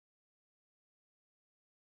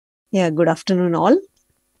Yeah, good afternoon all.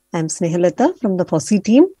 I'm Snehalata from the FOSSI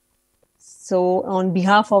team. So on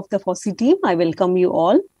behalf of the FOSSI team, I welcome you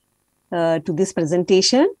all to this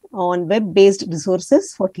presentation on web-based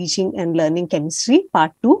resources for teaching and learning chemistry,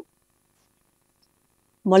 part 2,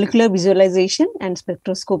 molecular visualization and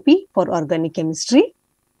spectroscopy for organic chemistry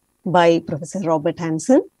by Professor Robert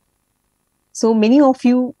Hansen. So many of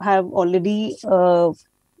you have already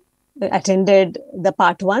attended the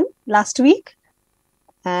part 1 last week.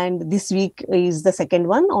 And this week is the second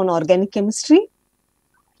one on organic chemistry.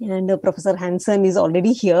 And Professor Hansen is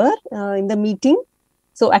already here in the meeting.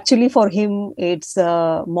 So actually for him, it's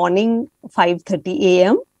morning 5:30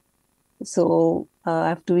 a.m. So I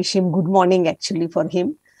have to wish him good morning actually for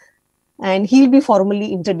him. And he'll be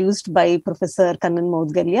formally introduced by Professor Kannan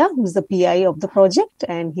Moudgalya, who is the PI of the project,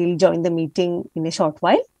 and he'll join the meeting in a short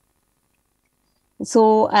while.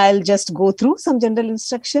 So I'll just go through some general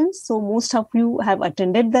instructions. So most of you have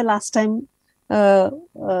attended the last time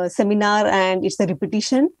seminar, and it's a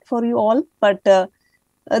repetition for you all, but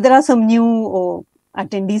there are some new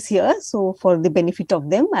attendees here. So for the benefit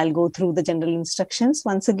of them, I'll go through the general instructions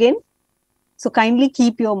once again. So kindly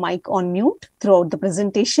keep your mic on mute throughout the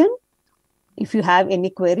presentation. If you have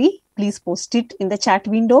any query, please post it in the chat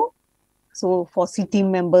window. So FOSSI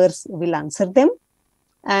team members will answer them.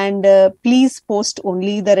 And please post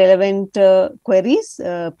only the relevant queries.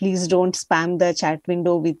 Please don't spam the chat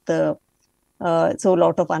window with so a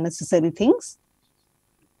lot of unnecessary things,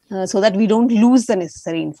 so that we don't lose the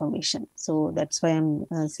necessary information. So that's why I'm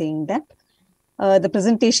saying that. The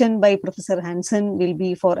presentation by Professor Hansen will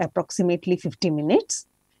be for approximately 50 minutes.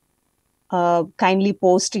 Kindly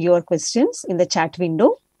post your questions in the chat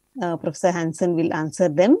window. Professor Hansen will answer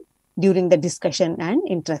them during the discussion and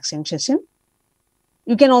interaction session.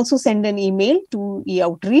 You can also send an email to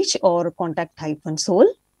eOutreach or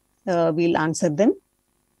contact-soul. We'll answer them.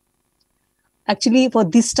 Actually, for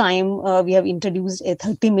this time, we have introduced a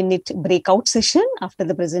 30-minute breakout session after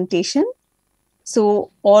the presentation. So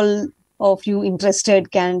all of you interested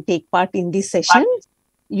can take part in this session.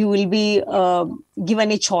 You will be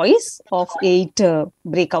given a choice of 8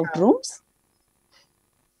 breakout rooms.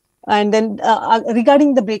 And then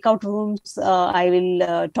regarding the breakout rooms, I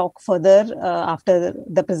will talk further after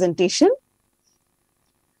the presentation.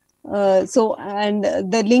 And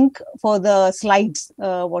the link for the slides,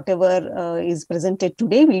 whatever is presented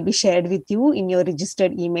today, will be shared with you in your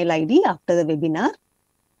registered email ID after the webinar.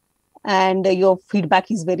 And your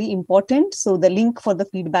feedback is very important. So the link for the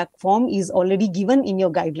feedback form is already given in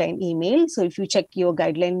your guideline email. So if you check your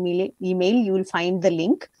guideline email, you will find the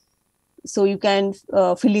link. So you can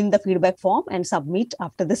fill in the feedback form and submit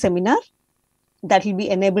after the seminar. That will be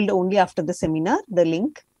enabled only after the seminar, the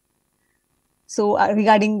link. So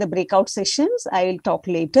regarding the breakout sessions, I will talk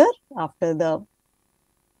later after the,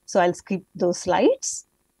 so I'll skip those slides.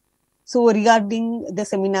 So regarding the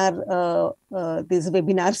seminar, this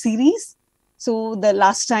webinar series. So the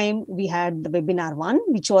last time we had the webinar 1,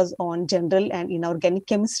 which was on general and inorganic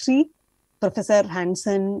chemistry. Professor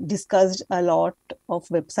Hansen discussed a lot of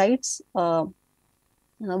websites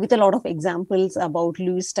with a lot of examples about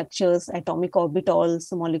Lewis structures, atomic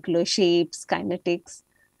orbitals, molecular shapes, kinetics,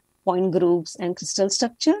 point groups, and crystal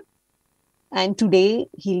structure. And today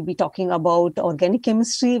he'll be talking about organic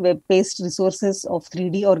chemistry, web-based resources of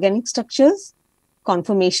 3D organic structures,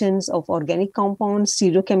 conformations of organic compounds,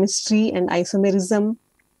 stereochemistry and isomerism,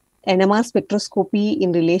 NMR spectroscopy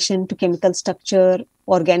in relation to chemical structure,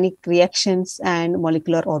 organic reactions, and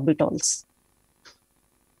molecular orbitals.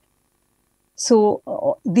 So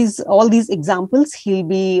all these examples he'll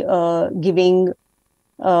be giving.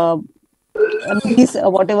 Whatever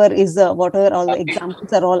all the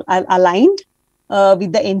examples are all aligned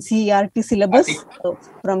with the NCERT syllabus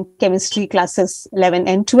from chemistry classes 11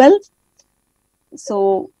 and 12.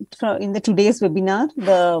 So in the today's webinar,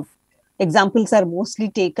 the examples are mostly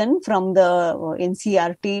taken from the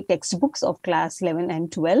NCERT textbooks of class 11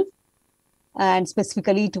 and 12, and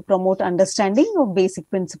specifically to promote understanding of basic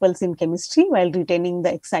principles in chemistry while retaining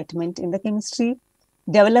the excitement in the chemistry,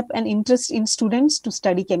 develop an interest in students to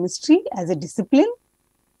study chemistry as a discipline,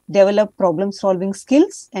 develop problem-solving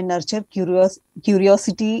skills, and nurture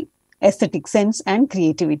curiosity, aesthetic sense, and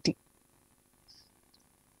creativity.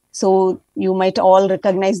 So you might all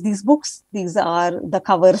recognize these books. These are the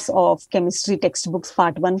covers of chemistry textbooks,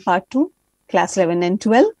 part 1, part 2, class 11 and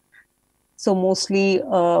 12. So mostly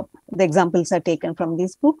the examples are taken from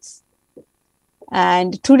these books.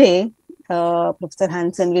 And today, Professor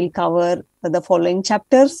Hansen will cover the following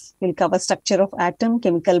chapters. He'll cover structure of atom,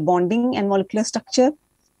 chemical bonding, and molecular structure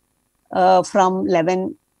from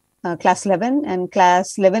class 11, and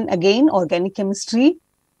class 11 again, organic chemistry,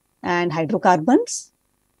 and hydrocarbons.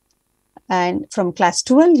 And from class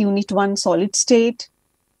 12, unit 1, solid state,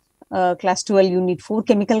 class 12, unit 4,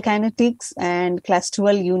 chemical kinetics, and class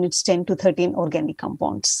 12, units 10 to 13, organic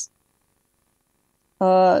compounds.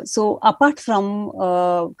 So apart from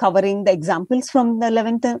covering the examples from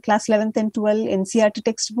the class 11th and 12 NCERT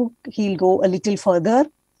textbook, he'll go a little further.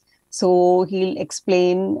 So he'll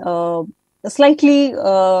explain slightly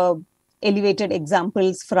elevated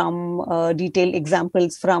examples from detailed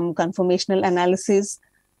examples from conformational analysis,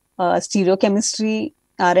 stereochemistry,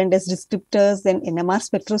 R&S descriptors, then NMR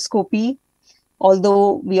spectroscopy.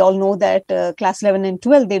 Although we all know that class 11 and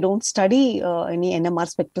 12, they don't study any NMR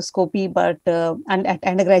spectroscopy, but and at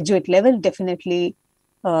undergraduate level, definitely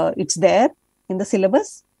it's there in the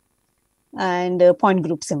syllabus, and point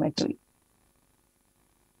group symmetry.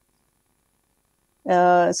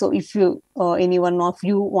 So if you, any one of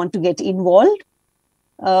you want to get involved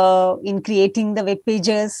in creating the web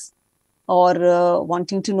pages or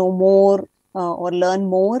wanting to know more or learn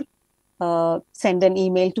more, send an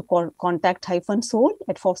email to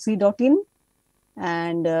contact-soul@fossee.in,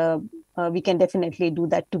 and we can definitely do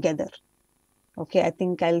that together. Okay, I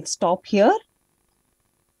think I'll stop here.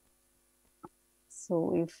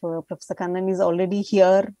 So if Professor Kannan is already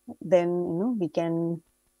here, then we can.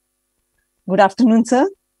 Good afternoon, sir.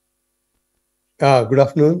 Good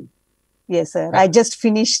afternoon. Yes, sir. I just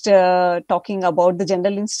finished talking about the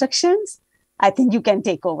general instructions. I think you can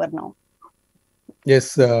take over now.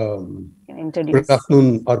 Yes. Good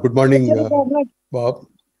afternoon or good morning, Bob,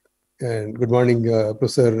 and good morning,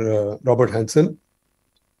 Professor Robert Hansen.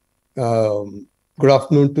 Good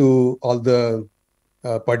afternoon to all the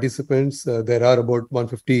participants. There are about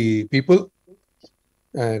 150 people,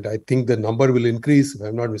 and I think the number will increase, if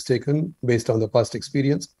I'm not mistaken, based on the past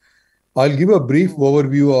experience. I'll give a brief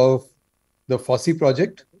overview of the FOSSEE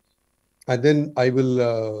project, and then I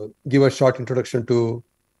will give a short introduction to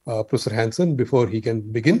Professor Hansen before he can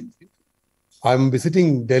begin. I'm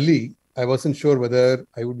visiting Delhi. I wasn't sure whether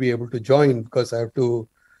I would be able to join because I have to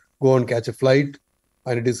go and catch a flight,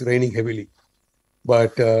 and it is raining heavily.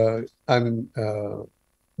 But I'm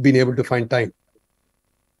been able to find time.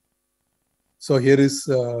 So here is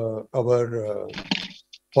our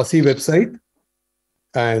FOSSEE website,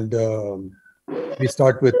 and we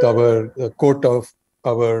start with our quote of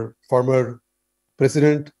our former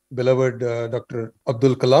president, beloved Dr.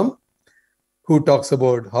 Abdul Kalam, who talks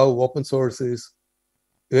about how open source is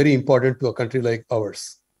very important to a country like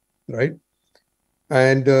ours, right?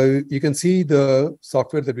 And you can see the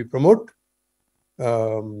software that we promote.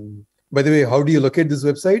 By the way, how do you locate this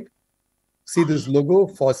website? See this logo,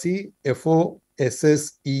 FOSSEE,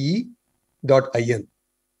 FOSSEE.in,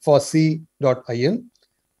 FOSSEE.in.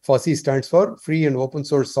 FOSSEE stands for Free and Open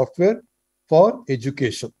Source Software for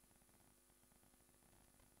Education.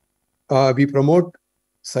 We promote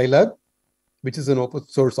Scilab, which is an open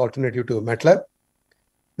source alternative to MATLAB.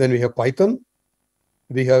 Then we have Python.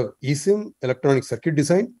 We have eSIM, electronic circuit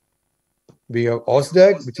design. We have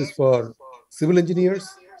OSDAG, which is for civil engineers,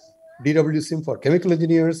 DWSIM for chemical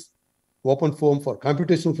engineers, OpenFOAM for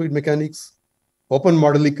computational fluid mechanics,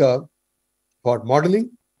 OpenModelica for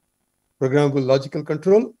modeling, programmable logical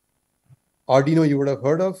control, Arduino you would have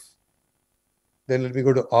heard of. Then let me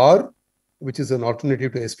go to R, which is an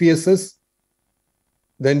alternative to SPSS.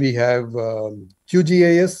 Then we have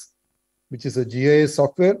QGIS, which is a GIS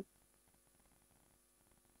software.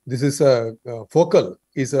 This is a Focal,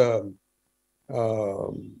 is a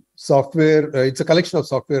software. It's a collection of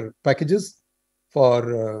software packages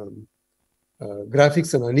for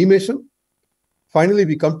graphics and animation. Finally,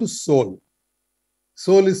 we come to Soul.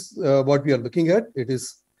 Soul is what we are looking at. It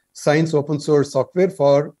is science open source software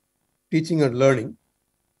for teaching and learning.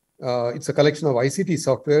 It's a collection of ICT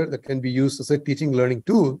software that can be used as a teaching learning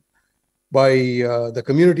tool by the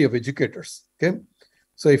community of educators. Okay,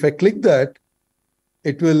 so if I click that,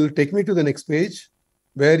 it will take me to the next page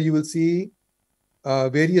where you will see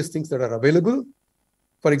various things that are available.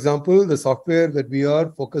 For example, the software that we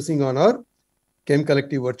are focusing on are Chem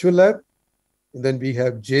Collective Virtual Lab. And then we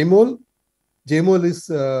have JMOL. JMOL is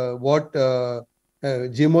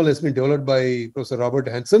JMOL has been developed by Professor Robert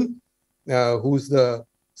Hansen, who's the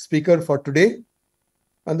speaker for today.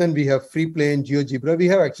 And then we have FreePlane, GeoGebra. We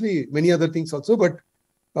have actually many other things also, but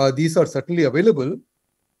these are certainly available.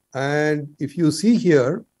 And if you see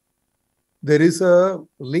here, there is a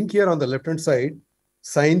link here on the left-hand side,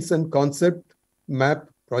 Science and Concept Map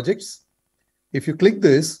Projects. If you click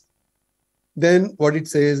this, then what it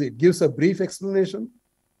says, it gives a brief explanation.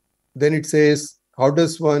 Then it says, how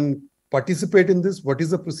does one participate in this? What is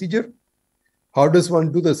the procedure? How does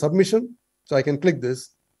one do the submission? So I can click this.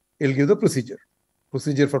 It'll give the procedure.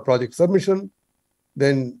 procedure for project submission.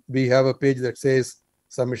 Then we have a page that says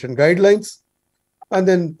submission guidelines, and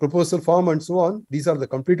then proposal form and so on. These are the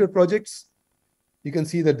completed projects. You can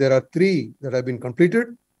see that there are 3 that have been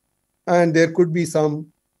completed, and there could be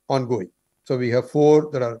some ongoing. So we have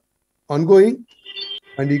 4 that are ongoing,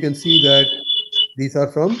 and you can see that these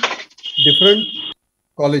are from different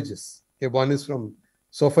colleges. Okay, one is from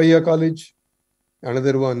Sophia College,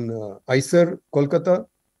 another one ISER, Kolkata,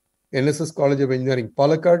 NSS College of Engineering,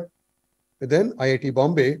 Palakkad, then IIT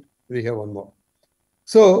Bombay, we have one more.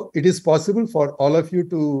 So it is possible for all of you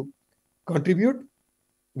to contribute.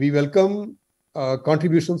 We welcome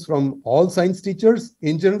contributions from all science teachers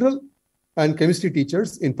in general and chemistry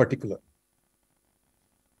teachers in particular.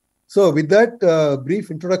 So with that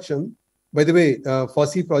brief introduction, by the way,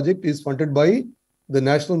 FOSSEE project is funded by the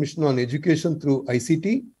National Mission on Education through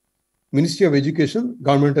ICT, Ministry of Education,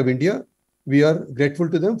 Government of India. We are grateful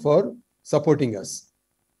to them for supporting us.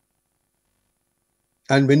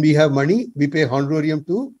 And when we have money, we pay honorarium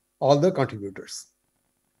to all the contributors.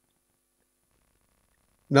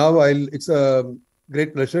 Now, it's a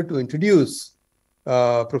great pleasure to introduce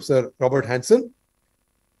Professor Robert Hansen.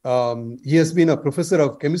 He has been a professor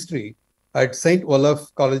of chemistry at St.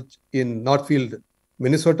 Olaf College in Northfield,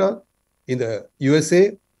 Minnesota, in the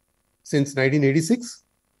USA since 1986.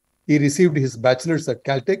 He received his bachelor's at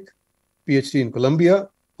Caltech, PhD in Columbia,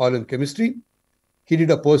 all in chemistry. He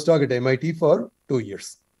did a postdoc at MIT for 2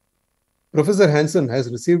 years. Professor Hansen has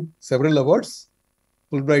received several awards: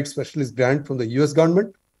 Fulbright Specialist Grant from the US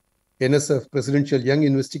government, NSF Presidential Young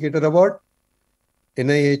Investigator Award,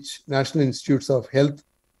 NIH National Institutes of Health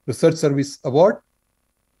Research Service Award,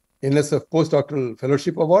 NSF Postdoctoral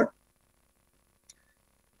Fellowship Award.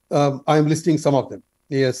 I am listing some of them.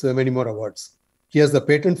 He has many more awards. He has the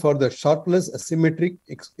patent for the sharpless asymmetric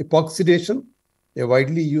epoxidation, a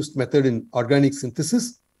widely used method in organic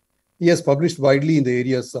synthesis. He has published widely in the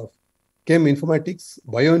areas of chem informatics,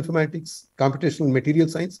 bioinformatics, computational material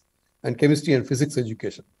science, and chemistry and physics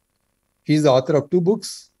education. He is the author of 2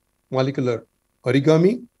 books, Molecular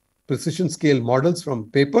Origami, Precision Scale Models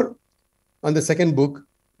from Paper, and the second book,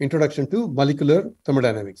 Introduction to Molecular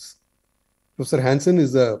Thermodynamics. Professor Hansen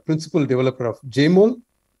is the principal developer of JMOL.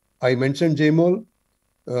 I mentioned JMOL.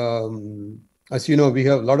 As you know, we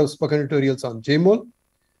have a lot of spoken tutorials on JMOL.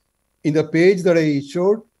 In the page that I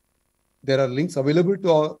showed, there are links available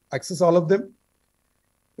to access all of them.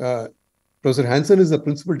 Professor Hansen is the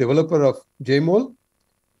principal developer of JMOL,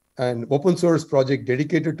 an open source project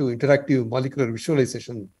dedicated to interactive molecular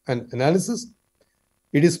visualization and analysis.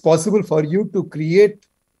 It is possible for you to create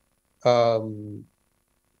a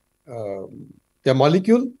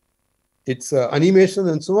molecule, its animation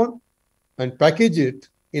and so on, and package it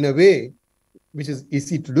in a way which is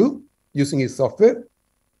easy to do using his software.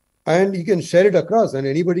 And you can share it across and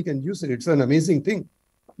anybody can use it. It's an amazing thing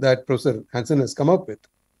that Professor Hansen has come up with.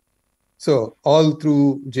 So all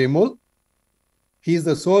through JMOL. He is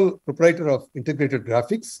the sole proprietor of integrated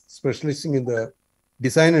graphics, specializing in the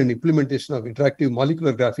design and implementation of interactive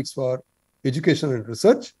molecular graphics for education and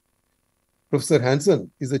research. Professor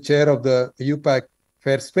Hansen is the chair of the UPAC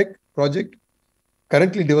FAIR-SPEC project,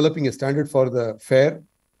 currently developing a standard for the FAIR,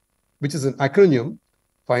 which is an acronym: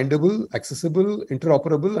 Findable, Accessible,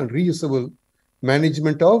 Interoperable, and Reusable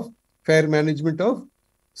Management of FAIR Management of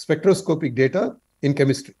Spectroscopic Data in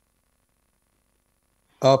Chemistry.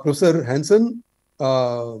 Professor Hansen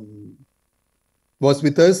was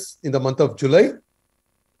with us in the month of July.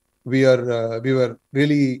 We were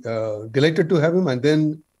really delighted to have him, and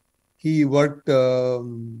then he worked.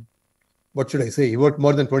 What should I say? He worked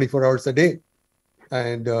more than 24 hours a day,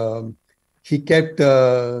 and he kept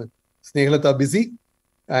Snehalata busy.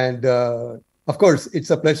 And of course, it's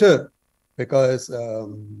a pleasure because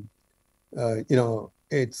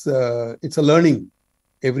it's a learning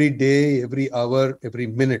every day, every hour, every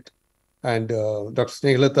minute. And Dr.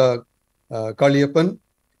 Snehalata Kaliyappan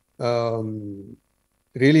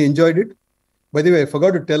really enjoyed it. By the way, I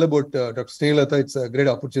forgot to tell about Dr. Snehalata. It's a great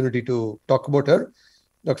opportunity to talk about her.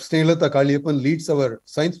 Dr. Snehalata Kaliyappan leads our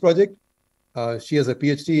science project. She has a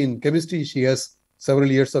PhD in chemistry. She has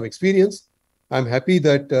several years of experience. I'm happy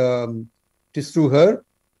that it is through her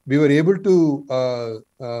we were able to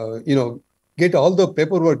get all the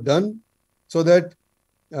paperwork done so that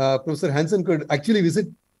Professor Hansen could actually visit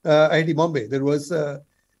IIT Bombay. There were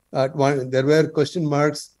question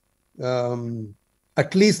marks,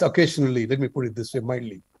 at least occasionally, let me put it this way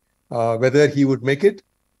mildly, whether he would make it.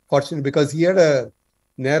 Fortunately, because he had a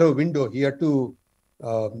narrow window, he had to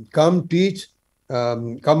come teach,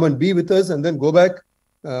 come and be with us, and then go back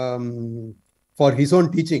for his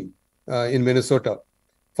own teaching in Minnesota.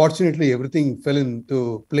 fortunately, everything fell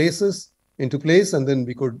into place, and then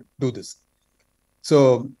we could do this.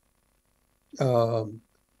 So I'm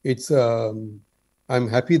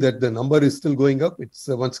happy that the number is still going up. It's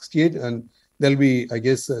 168, and there'll be, I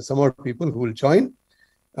guess, some more people who will join.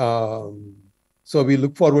 So we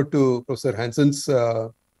look forward to Professor Hansen's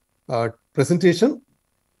presentation.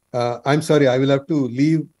 I'm sorry, I will have to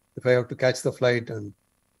leave if I have to catch the flight and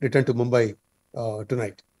return to Mumbai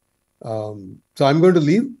tonight. So I'm going to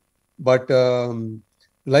leave, but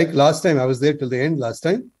like last time, I was there till the end last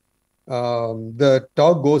time. The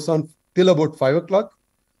talk goes on till about 5 o'clock,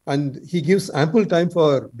 and he gives ample time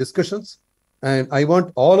for discussions. And I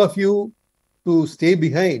want all of you to stay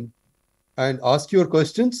behind and ask your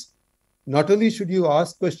questions. Not only should you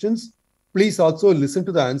ask questions, please also listen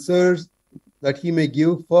to the answers that he may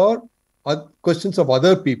give for questions of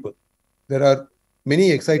other people. There are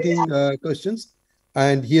many exciting questions,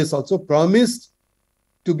 and he has also promised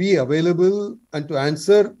to be available and to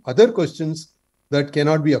answer other questions that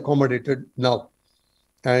cannot be accommodated now.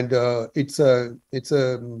 And it's a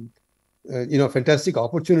fantastic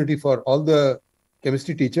opportunity for all the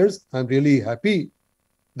chemistry teachers. I'm really happy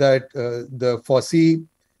that the FOSSEE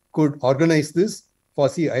could organize this.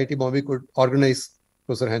 FOSSEE IIT Bombay could organize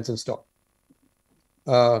Professor Hansen's talk.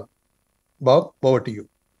 Bob, over to you.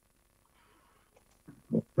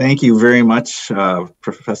 Thank you very much,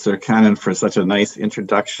 Professor Cannon, for such a nice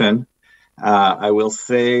introduction. I will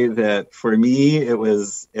say that for me, it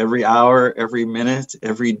was every hour, every minute,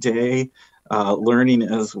 every day, learning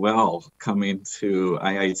as well, coming to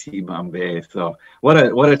IIT Bombay. So what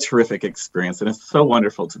a terrific experience. And it's so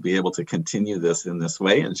wonderful to be able to continue this in this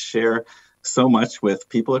way and share so much with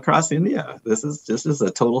people across India. This is a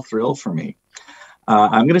total thrill for me.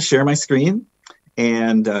 I'm going to share my screen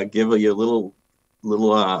and give you a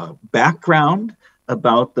little background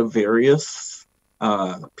about the various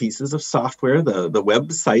pieces of software, the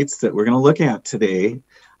websites that we're going to look at today.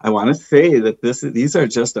 I want to say that these are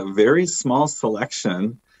just a very small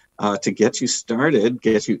selection to get you started,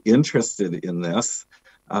 get you interested in this.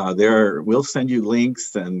 We'll send you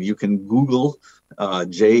links, and you can Google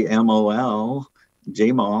JMOL,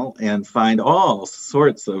 and find all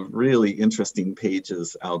sorts of really interesting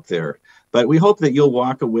pages out there. But we hope that you'll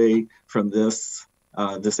walk away from this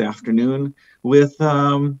afternoon with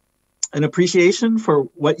an appreciation for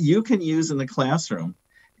what you can use in the classroom.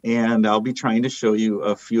 And I'll be trying to show you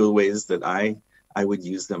a few ways that I would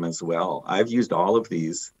use them as well. I've used all of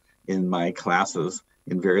these in my classes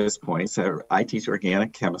in various points. I teach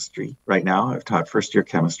organic chemistry right now. I've taught first-year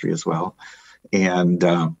chemistry as well. And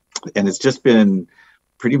it's just been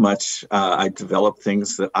pretty much, I developed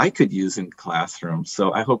things that I could use in classrooms.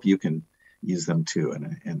 So I hope you can use them too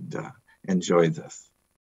and enjoy this.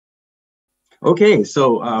 Okay,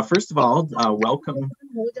 so first of all, welcome.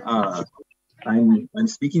 I'm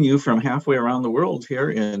speaking to you from halfway around the world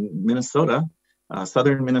here in Minnesota,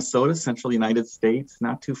 southern Minnesota, central United States,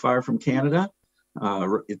 not too far from Canada.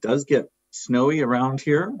 It does get snowy around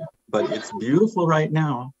here, but it's beautiful right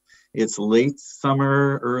now. It's late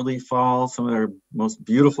summer, early fall, some of our most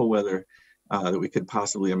beautiful weather that we could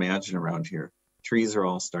possibly imagine around here. Trees are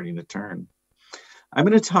all starting to turn. I'm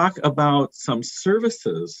going to talk about some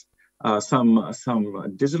services, some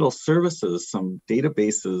digital services, some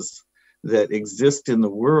databases that exist in the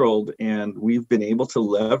world and we've been able to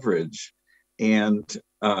leverage. And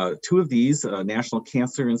two of these, National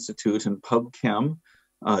Cancer Institute and PubChem,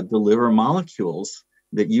 deliver molecules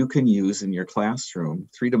that you can use in your classroom,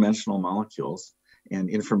 three-dimensional molecules and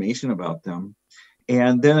information about them.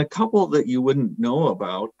 And then a couple that you wouldn't know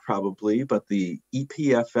about probably, but the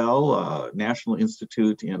EPFL, National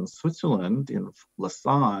Institute in Switzerland, in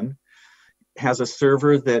Lausanne, has a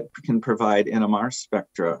server that can provide NMR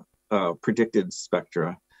spectra, predicted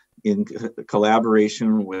spectra, in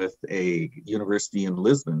collaboration with a university in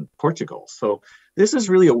Lisbon, Portugal. So this is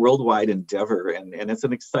really a worldwide endeavor, and it's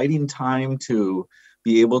an exciting time to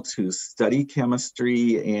be able to study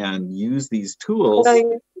chemistry and use these tools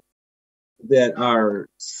that are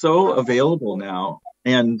so available now.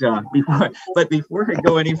 And before I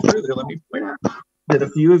go any further, let me point out that a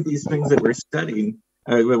few of these things that we're studying,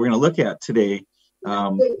 we're going to look at today,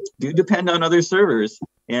 do depend on other servers,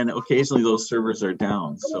 and occasionally those servers are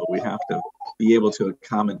down. So we have to be able to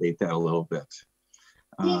accommodate that a little bit.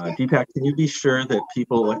 Deepak, can you be sure that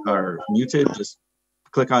people are muted? Just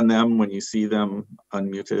click on them when you see them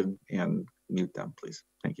unmuted and mute them, please.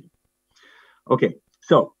 Thank you. Okay,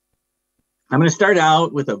 so I'm going to start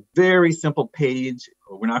out with a very simple page.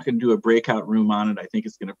 We're not going to do a breakout room on it. I think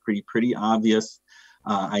it's going to be pretty obvious.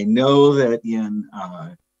 I know that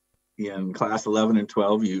in class 11 and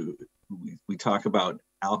 12, we talk about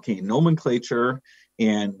alkane nomenclature.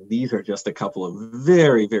 And these are just a couple of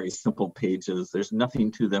very, very simple pages. There's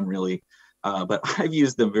nothing to them really, but I've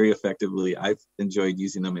used them very effectively. I've enjoyed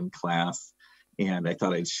using them in class, and I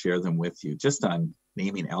thought I'd share them with you just on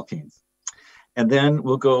naming alkanes. And then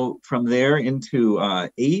we'll go from there into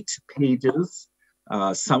 8 pages,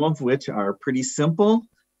 some of which are pretty simple,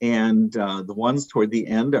 and the ones toward the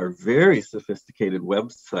end are very sophisticated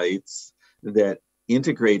websites that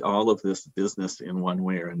integrate all of this business in one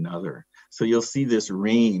way or another. So you'll see this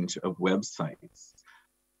range of websites.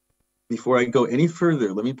 Before I go any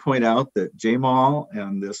further, let me point out that JMOL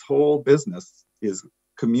and this whole business is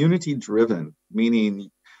community driven, meaning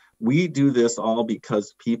we do this all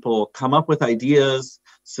because people come up with ideas,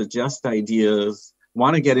 suggest ideas,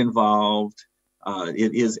 want to get involved.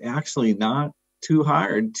 It is actually not too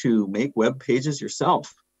hard to make web pages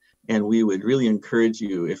yourself. And we would really encourage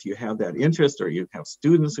you, if you have that interest or you have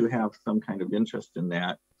students who have some kind of interest in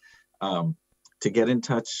that, to get in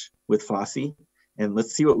touch with FOSSI, and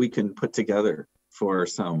let's see what we can put together for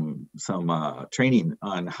some training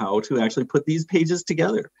on how to actually put these pages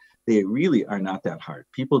together. They really are not that hard.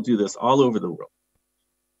 People do this all over the world.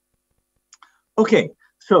 Okay,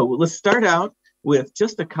 so let's start out with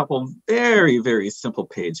just a couple very, very simple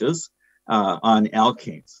pages on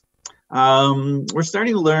alkanes. We're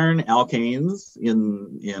starting to learn alkanes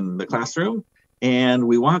in the classroom, and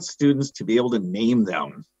we want students to be able to name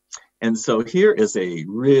them. And so here is a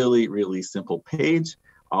really, really simple page.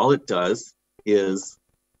 All it does is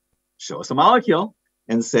show us a molecule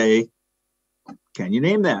and say, can you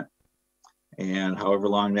name that? And however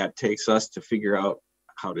long that takes us to figure out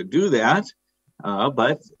how to do that.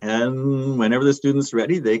 And whenever the student's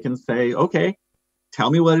ready, they can say, okay, tell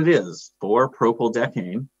me what it is,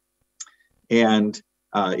 4-propyldecane. And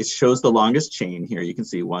it shows the longest chain here. You can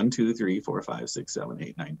see 1, 2, 3, 4, 5, 6, 7,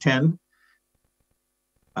 8, 9, 10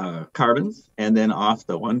 carbons. And then off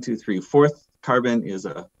the 1, 2, 3, 4th carbon is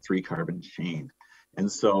a 3-carbon chain.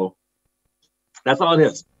 And so that's all it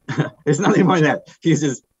is. There's nothing more than that.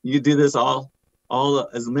 You do this all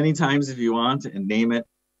as many times as you want and name it.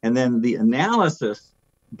 And then the analysis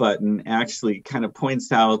button actually kind of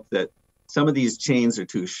points out that some of these chains are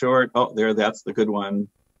too short. Oh, that's the good one.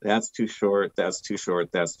 That's too short, that's too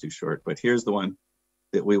short, that's too short. But here's the one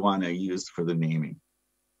that we want to use for the naming.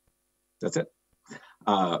 That's it.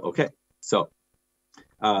 Okay, so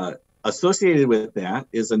associated with that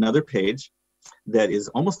is another page that is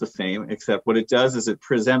almost the same, except what it does is it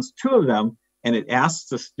presents 2 of them and it asks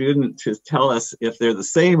the student to tell us if they're the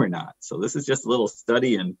same or not. So this is just a little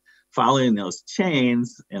study in following those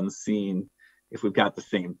chains and seeing if we've got the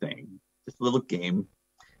same thing. Just a little game.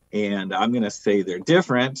 And I'm going to say they're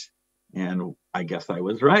different, and I guess I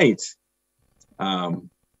was right. And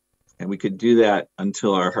we could do that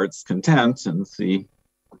until our heart's content and see.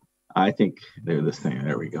 I think they're the same.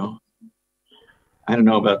 There we go. I don't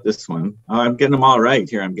know about this one. Oh, I'm getting them all right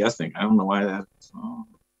here, I'm guessing. I don't know why that's. Oh.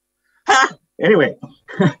 Ha! Anyway,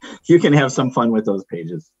 you can have some fun with those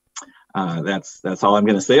pages. That's all I'm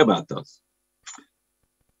going to say about those.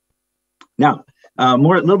 Now, a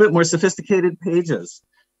little bit more sophisticated pages.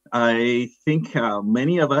 I think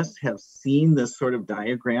many of us have seen this sort of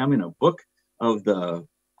diagram in a book of the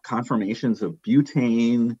conformations of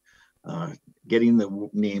butane, getting the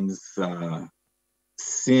names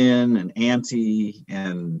syn and anti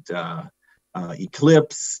and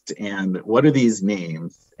eclipsed, and what are these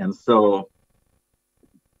names? And so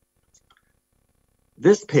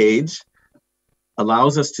this page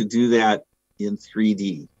allows us to do that in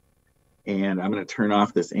 3D. And I'm going to turn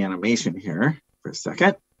off this animation here for a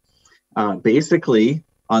second. Basically,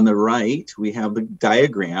 on the right, we have the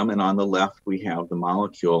diagram, and on the left, we have the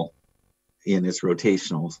molecule in its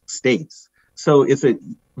rotational states. So it's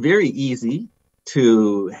very easy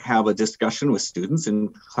to have a discussion with students in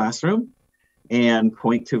classroom and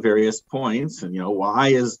point to various points. And, why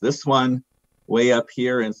is this one way up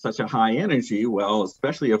here in such a high energy? Well,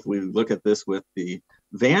 especially if we look at this with the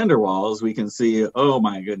van der Waals, we can see, oh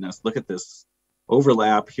my goodness, look at this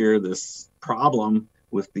overlap here, this problem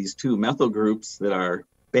with these 2 methyl groups that are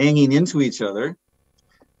banging into each other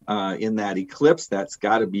in that eclipse. That's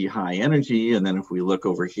got to be high energy. And then if we look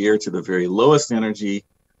over here to the very lowest energy,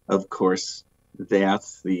 of course,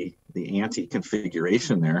 that's the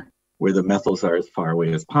anti-configuration there, where the methyls are as far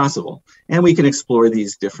away as possible. And we can explore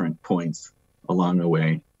these different points along the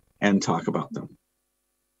way and talk about them.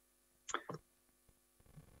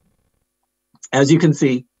 As you can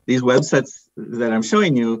see, these websites that I'm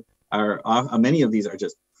showing you many of these are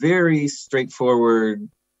just very straightforward,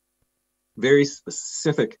 very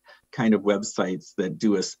specific kind of websites that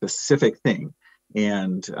do a specific thing.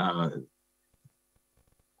 And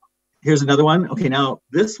Here's another one. Okay, now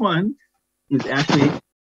this one is actually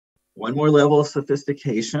one more level of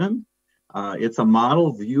sophistication. It's a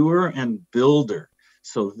model viewer and builder.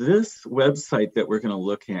 So this website that we're going to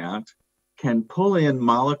look at can pull in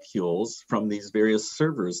molecules from these various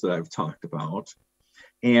servers that I've talked about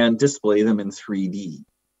and display them in 3D.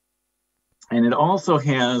 And it also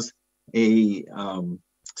has a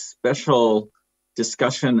special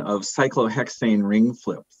discussion of cyclohexane ring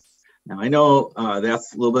flips. Now I know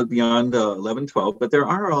that's a little bit beyond 11, 12, but there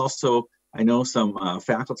are also, I know, some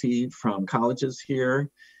faculty from colleges here,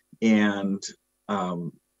 and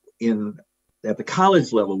at the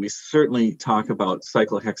college level, we certainly talk about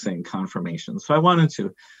cyclohexane conformation. So I wanted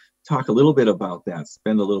to talk a little bit about that,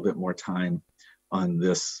 spend a little bit more time on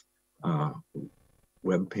this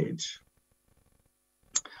web page.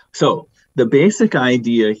 So the basic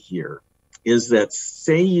idea here is that,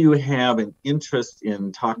 say you have an interest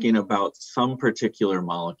in talking about some particular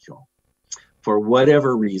molecule. For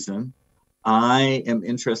whatever reason, I am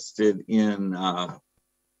interested in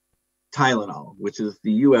Tylenol, which is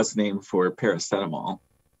the US name for paracetamol.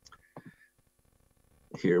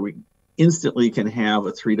 Here we instantly can have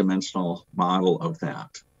a three-dimensional model of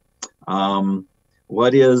that.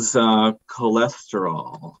 What is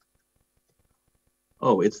cholesterol?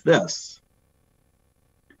 Oh, it's this.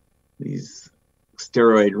 These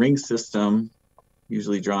steroid ring system,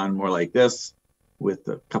 usually drawn more like this, with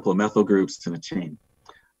a couple of methyl groups in a chain.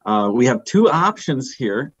 We have two options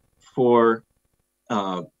here for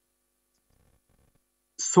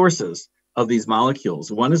sources of these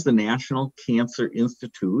molecules. One is the National Cancer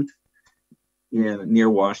Institute near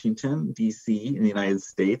Washington, DC, in the United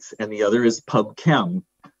States, and the other is PubChem,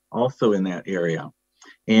 also in that area.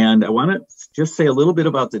 And I want to just say a little bit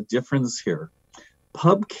about the difference here.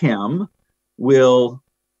 PubChem will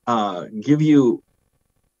give you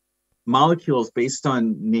molecules based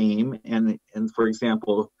on name, and for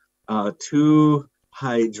example,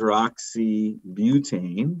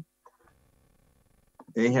 2-hydroxybutane.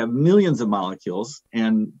 They have millions of molecules,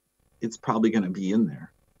 and it's probably going to be in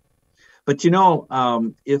there. But you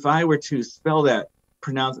know, if I were to spell that,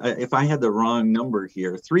 if I had the wrong number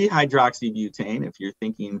here, 3-hydroxybutane, if you're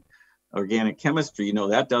thinking organic chemistry, you know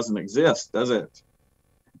that doesn't exist, does it?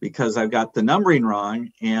 Because I've got the numbering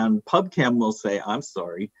wrong, and PubChem will say, I'm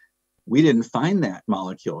sorry, we didn't find that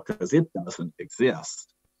molecule because it doesn't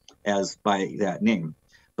exist as by that name.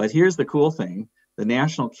 But here's the cool thing. The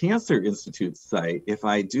National Cancer Institute site, if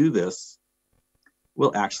I do this,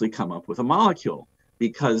 will actually come up with a molecule,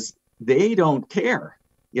 because they don't care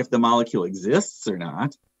if the molecule exists or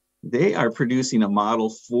not. They are producing a model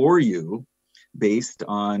for you based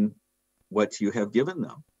on what you have given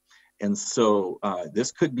them. And so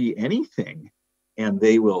this could be anything, and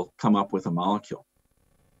they will come up with a molecule.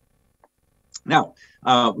 Now,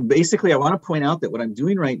 basically, I want to point out that what I'm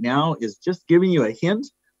doing right now is just giving you a hint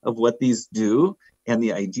of what these do. And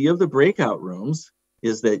the idea of the breakout rooms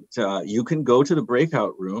is that you can go to the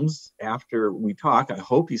breakout rooms after we talk. I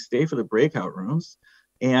hope you stay for the breakout rooms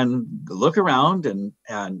and look around, and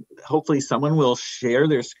hopefully someone will share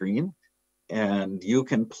their screen and you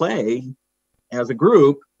can play as a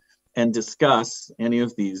group and discuss any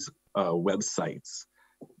of these websites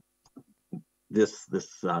this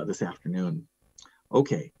afternoon.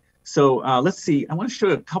 Okay, so let's see. I want to show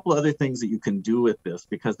you a couple other things that you can do with this,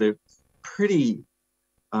 because they're pretty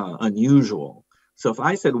unusual. So if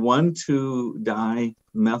I said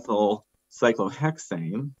 1,2-dimethyl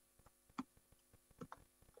cyclohexane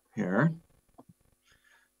here,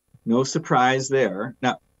 no surprise there.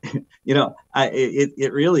 Now, you know,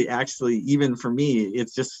 it really actually, even for me,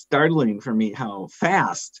 it's just startling for me how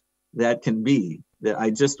fast that can be. That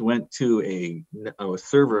I just went to a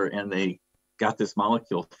server and they got this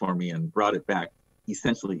molecule for me and brought it back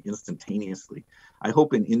essentially instantaneously. I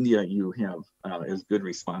hope in India you have as good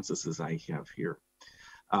responses as I have here.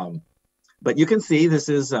 But you can see this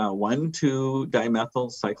is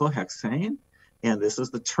 1,2-dimethyl cyclohexane, and this is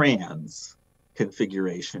the trans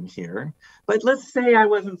configuration here. But let's say I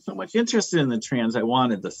wasn't so much interested in the trans, I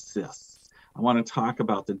wanted the cis. I want to talk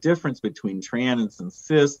about the difference between trans and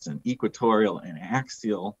cis and equatorial and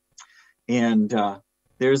axial. And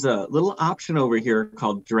there's a little option over here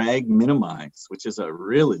called drag minimize, which is a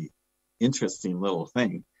really interesting little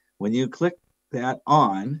thing. When you click that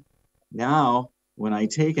on, now when I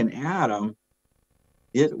take an atom,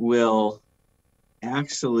 it will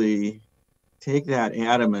actually take that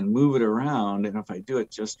atom and move it around. And if I do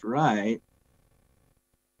it just right,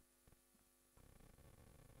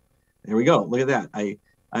 there we go. Look at that. I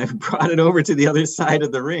brought it over to the other side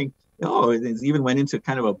of the ring. Oh, it even went into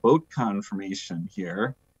kind of a boat conformation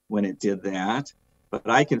here when it did that. But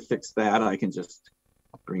I can fix that. I can just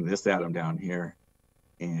bring this atom down here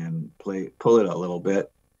and pull it a little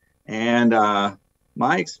bit. And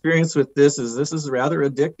my experience with this is rather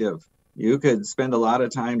addictive. You could spend a lot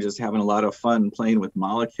of time just having a lot of fun playing with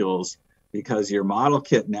molecules because your model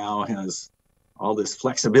kit now has all this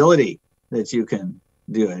flexibility that you can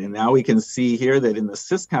do it. And now we can see here that in the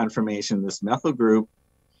cis conformation, this methyl group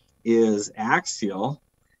is axial.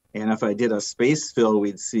 And if I did a space fill,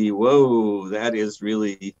 we'd see, whoa, that is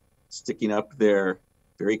really sticking up there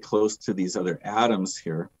very close to these other atoms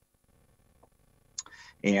here.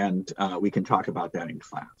 And we can talk about that in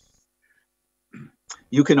class.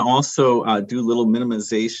 You can also do little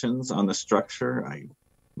minimizations on the structure. I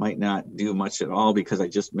might not do much at all because I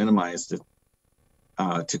just minimized it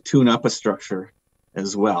to tune up a structure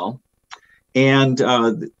as well. And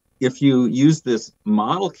if you use this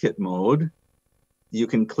model kit mode, you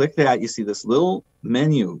can click that. You see this little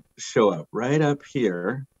menu show up right up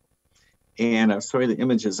here. And I'm sorry the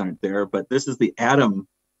images aren't there, but this is the atom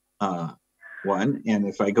one. And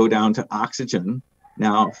if I go down to oxygen,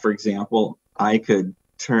 now, for example, I could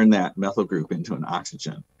turn that methyl group into an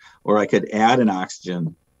oxygen, or I could add an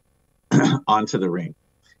oxygen onto the ring.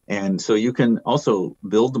 And so you can also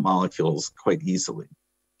build the molecules quite easily.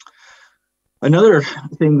 Another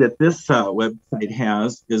thing that this website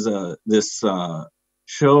has is this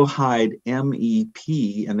show hide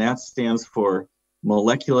MEP, and that stands for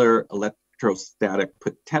molecular electrostatic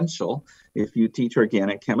potential. If you teach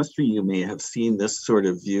organic chemistry, you may have seen this sort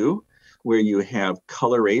of view where you have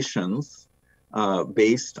colorations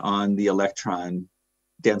based on the electron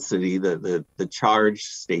density, the charge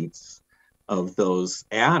states of those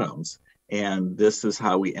atoms. And this is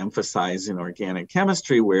how we emphasize in organic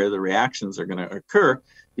chemistry where the reactions are going to occur,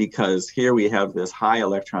 because here we have this high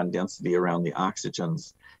electron density around the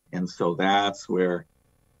oxygens. And so that's where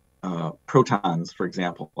protons, for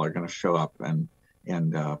example, are going to show up and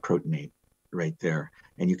protonate right there.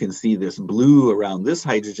 And you can see this blue around this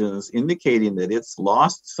hydrogen is indicating that it's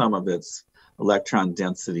lost some of its electron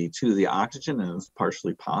density to the oxygen and is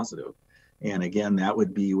partially positive. And again, that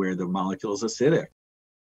would be where the molecule is acidic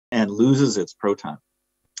and loses its proton.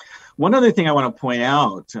 One other thing I want to point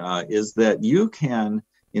out is that you can,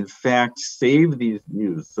 in fact, save these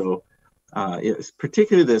views. So it's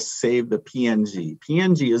particularly this save the PNG.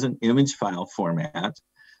 PNG is an image file format,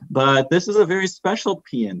 but this is a very special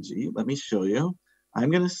PNG. Let me show you. I'm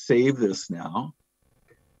going to save this now.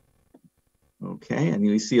 Okay, and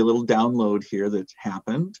you see a little download here that's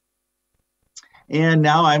happened. And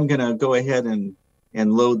now I'm going to go ahead and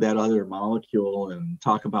load that other molecule and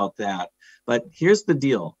talk about that. But here's the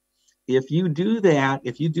deal. If you do that,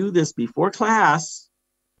 if you do this before class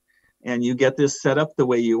and you get this set up the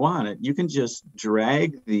way you want it, you can just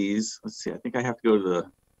drag these. Let's see, I think I have to go to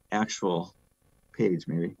the actual page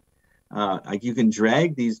maybe. You can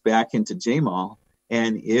drag these back into JMOL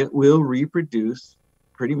and it will reproduce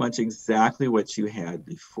pretty much exactly what you had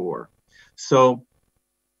before. So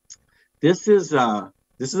this is a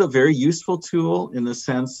very useful tool in the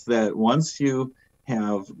sense that once you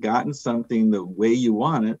have gotten something the way you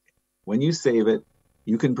want it, when you save it,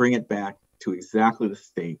 you can bring it back to exactly the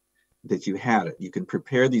state that you had it. You can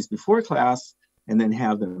prepare these before class and then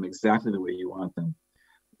have them exactly the way you want them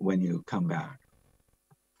when you come back.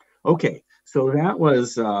 Okay, so that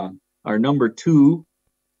was our number 2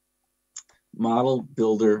 model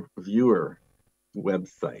builder viewer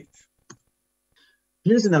website.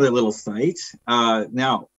 Here's another little site.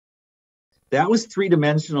 Now, that was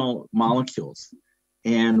 3-dimensional molecules,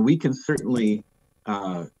 and we can certainly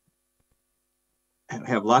have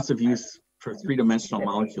lots of use for 3-dimensional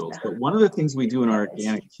molecules. But one of the things we do in our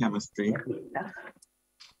organic chemistry,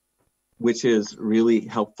 which is really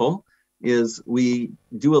helpful, is we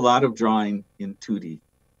do a lot of drawing in 2D.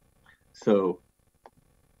 So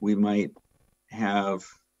we might have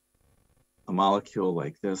a molecule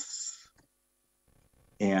like this,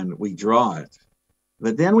 and we draw it.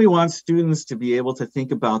 But then we want students to be able to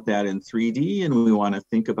think about that in 3D, and we want to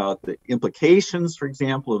think about the implications, for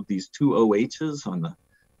example, of these 2 OHs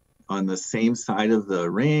on the same side of the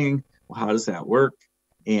ring. Well, how does that work?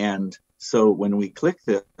 And so when we click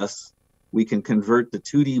this, we can convert the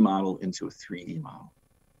 2D model into a 3D model.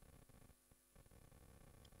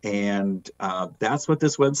 And that's what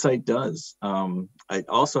this website does. It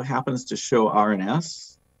also happens to show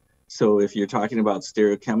RNS. So if you're talking about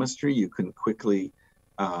stereochemistry, you can quickly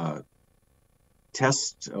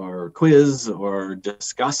test or quiz or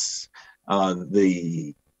discuss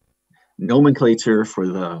the nomenclature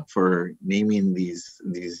for naming these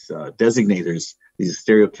designators, these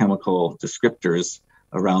stereochemical descriptors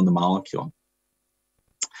around the molecule.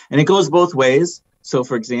 And it goes both ways. So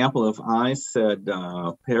for example, if I said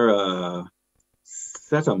paracetamol,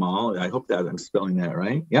 I hope that I'm spelling that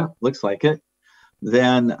right. Yeah, looks like it.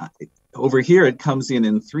 Then over here, it comes in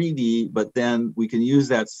 3D, but then we can use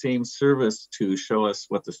that same service to show us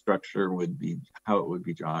what the structure would be, how it would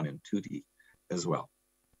be drawn in 2D as well.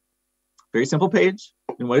 Very simple page,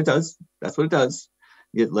 and what it does, that's what it does.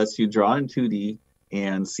 It lets you draw in 2D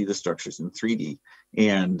and see the structures in 3D.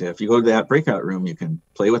 And if you go to that breakout room, you can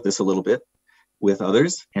play with this a little bit with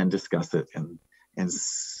others and discuss it and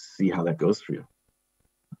see how that goes for you.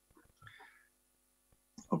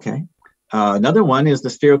 Okay. Another one is the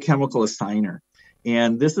stereochemical assigner.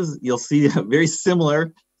 And this is, you'll see a very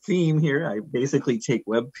similar theme here. I basically take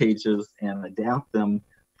web pages and adapt them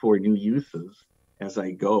for new uses as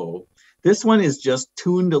I go. This one is just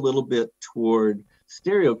tuned a little bit toward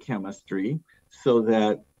stereochemistry so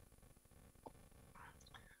that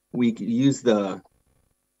we can use the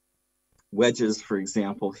wedges, for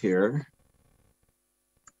example, here.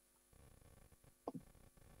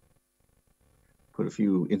 Put a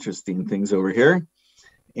few interesting things over here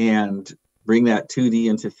and bring that 2D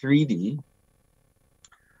into 3D.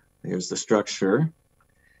 There's the structure.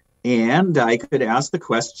 And I could ask the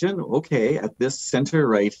question, okay, at this center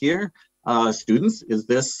right here, students, is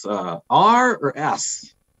this R or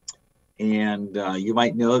S? And you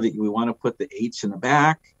might know that we want to put the H in the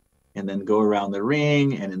back and then go around the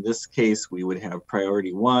ring. And in this case, we would have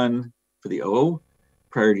priority 1 for the O,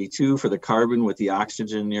 priority 2 for the carbon with the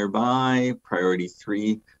oxygen nearby, priority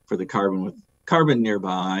 3 for the carbon with carbon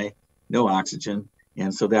nearby, no oxygen.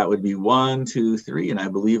 And so that would be 1, 2, 3, and I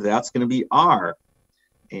believe that's going to be R.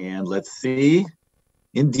 And let's see,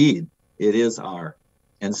 indeed, it is R.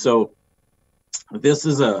 And so this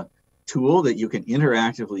is a tool that you can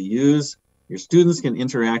interactively use, your students can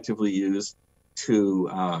interactively use to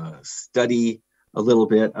study a little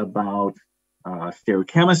bit about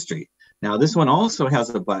stereochemistry. Now this one also has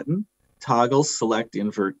a button, toggle select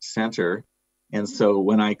invert center. And so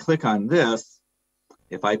when I click on this,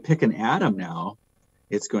 if I pick an atom now,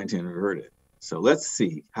 it's going to invert it. So let's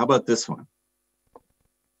see, how about this one?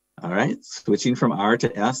 All right, switching from R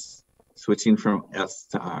to S, switching from S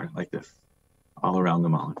to R, like this, all around the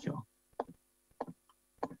molecule.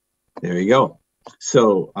 There you go.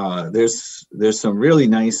 So there's some really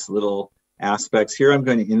nice little aspects here. I'm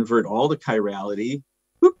going to invert all the chirality,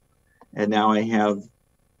 whoop, and now I have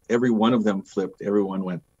every one of them flipped. Everyone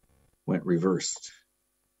went reversed.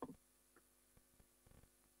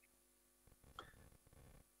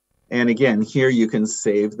 And again, here you can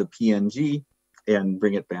save the PNG and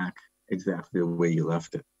bring it back exactly the way you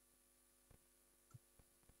left it.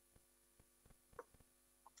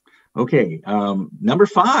 Okay, number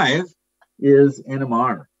 5 is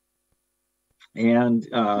NMR. And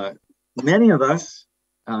many of us,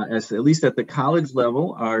 at least at the college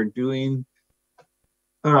level, are doing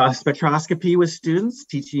spectroscopy with students,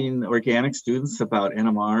 teaching organic students about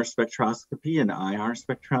NMR spectroscopy and IR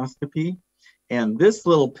spectroscopy. And this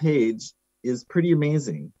little page is pretty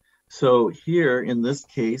amazing. So here, in this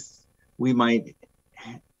case, we might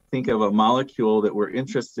think of a molecule that we're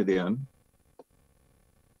interested in.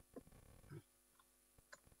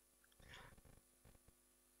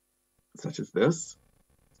 Such as this,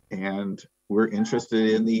 and we're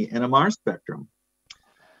interested in the NMR spectrum.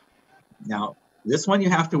 Now, this one you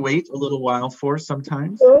have to wait a little while for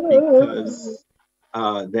sometimes because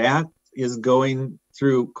that is going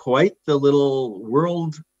through quite the little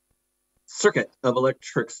world circuit of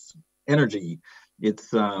electric energy.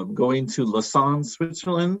 It's going to Lausanne,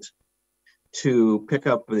 Switzerland to pick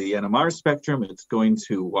up the NMR spectrum. It's going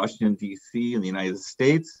to Washington, D.C. in the United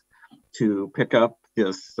States to pick up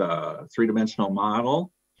this three-dimensional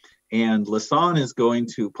model. And Lausanne is going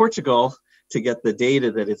to Portugal to get the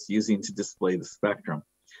data that it's using to display the spectrum.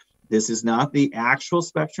 This is not the actual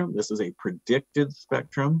spectrum. This is a predicted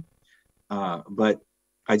spectrum. But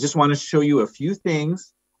I just want to show you a few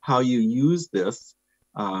things, how you use this,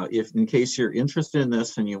 if in case you're interested in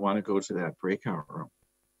this and you want to go to that breakout room.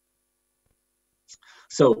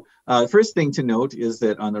 So the first thing to note is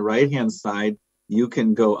that on the right-hand side, you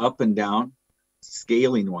can go up and down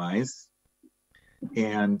scaling-wise,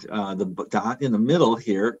 and the dot in the middle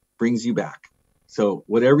here brings you back. So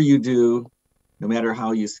whatever you do, no matter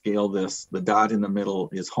how you scale this, the dot in the middle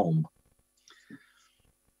is home.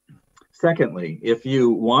 Secondly, if you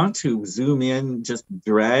want to zoom in, just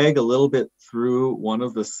drag a little bit through one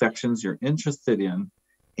of the sections you're interested in,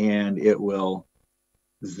 and it will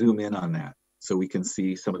zoom in on that. So we can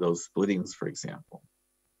see some of those splittings, for example.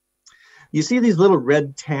 You see these little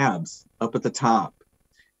red tabs up at the top,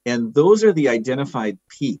 and those are the identified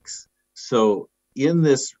peaks. So in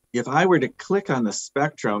this if I were to click on the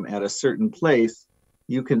spectrum at a certain place,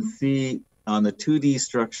 you can see on the 2D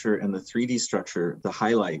structure and the 3D structure, the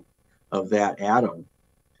highlight of that atom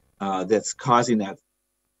that's causing that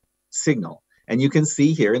signal. And you can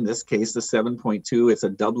see here, in this case, the 7.2, it's a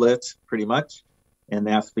doublet pretty much. And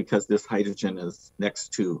that's because this hydrogen is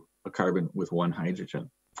next to a carbon with one hydrogen.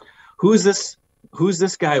 Who's this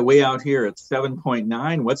guy way out here at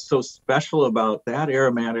 7.9? What's so special about that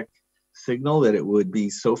aromatic signal that it would be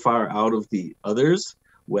so far out of the others?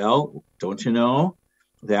 Well, don't you know?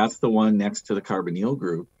 That's the one next to the carbonyl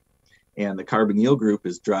group. And the carbonyl group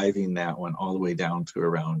is driving that one all the way down to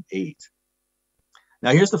around 8.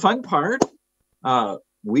 Now, here's the fun part.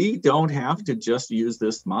 We don't have to just use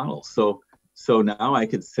this model. So now I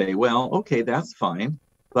could say, well, okay, that's fine.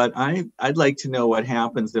 But I'd like to know what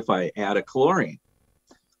happens if I add a chlorine.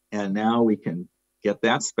 And now we can get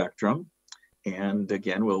that spectrum. And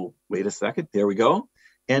again, we'll wait a second. There we go.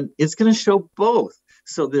 And it's going to show both.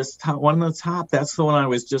 So this one on the top, that's the one I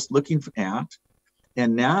was just looking at.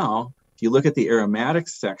 And now, if you look at the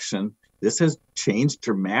aromatics section, this has changed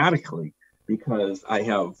dramatically because I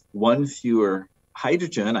have one fewer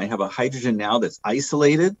hydrogen. I have a hydrogen now that's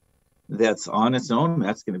isolated, that's on its own.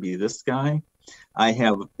 That's going to be this guy. I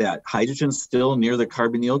have that hydrogen still near the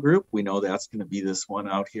carbonyl group. We know that's going to be this one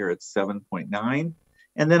out here at 7.9.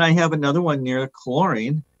 And then I have another one near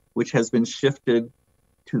chlorine, which has been shifted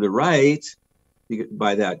to the right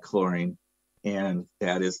by that chlorine. And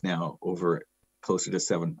that is now over closer to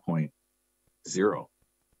 7.0.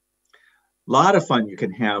 A lot of fun you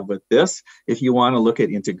can have with this. If you want to look at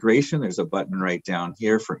integration, there's a button right down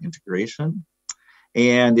here for integration.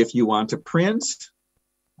 And if you want to print,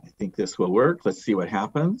 I think this will work. Let's see what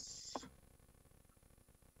happens.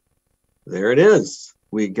 There it is.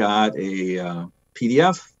 We got a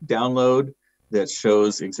PDF download that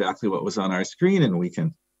shows exactly what was on our screen, and we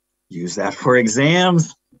can use that for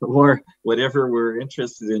exams or whatever we're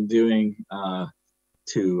interested in doing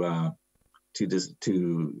to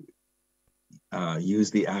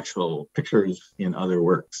use the actual pictures in other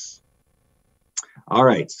works. All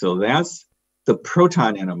right, so that's the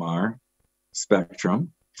proton NMR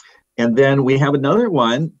spectrum. And then we have another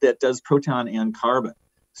one that does proton and carbon.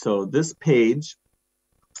 So this page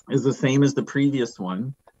is the same as the previous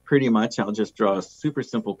one. Pretty much, I'll just draw a super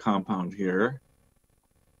simple compound here.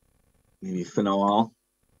 Maybe phenol.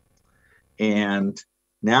 And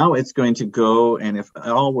now it's going to go, and if it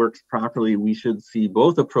all works properly, we should see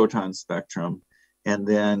both a proton spectrum. And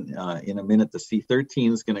then in a minute, the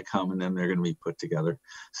C13 is going to come, and then they're going to be put together.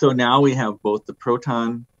 So now we have both the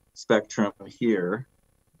proton spectrum here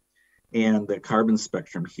and the carbon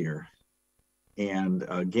spectrum here. And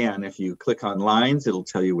again, if you click on lines, it'll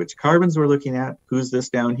tell you which carbons we're looking at. Who's this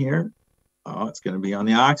down here? Oh, it's going to be on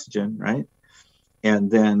the oxygen, right?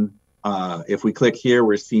 And then if we click here,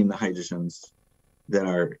 we're seeing the hydrogens that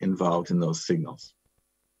are involved in those signals.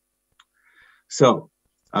 So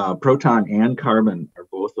proton and carbon are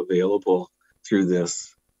both available through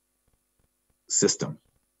this system.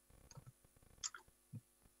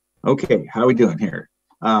 Okay, how are we doing here?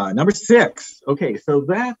 Number 6. Okay, so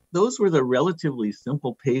those were the relatively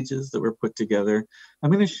simple pages that were put together.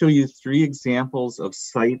 I'm going to show you 3 examples of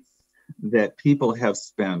sites that people have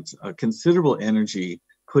spent considerable energy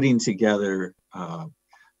putting together,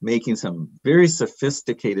 making some very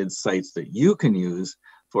sophisticated sites that you can use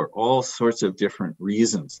for all sorts of different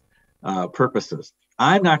reasons, purposes.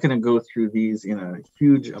 I'm not going to go through these in a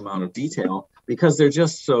huge amount of detail because they're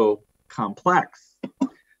just so complex.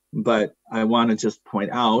 But I want to just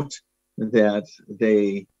point out that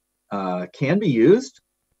they can be used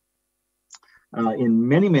in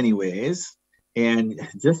many, many ways. And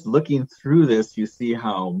just looking through this, you see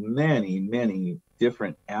how many, many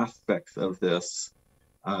different aspects of this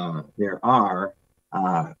there are.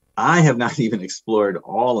 I have not even explored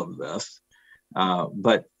all of this,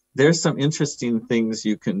 but there's some interesting things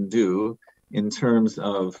you can do in terms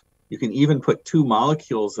of, you can even put 2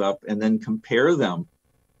 molecules up and then compare them.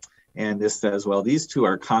 And this says, well, these 2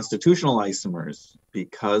 are constitutional isomers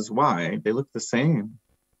because why? They look the same.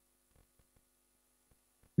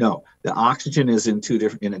 No, the oxygen is in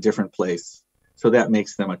a different place. So that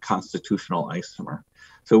makes them a constitutional isomer.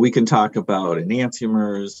 So we can talk about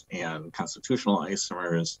enantiomers and constitutional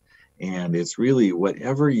isomers, and it's really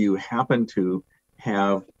whatever you happen to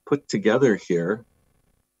have put together here.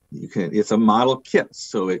 You can, it's a model kit,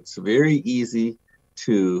 so it's very easy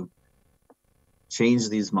to change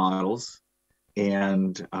these models,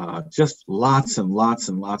 and just lots and lots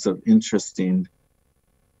and lots of interesting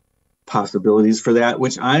possibilities for that,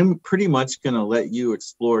 which I'm pretty much going to let you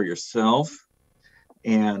explore yourself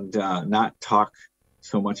and not talk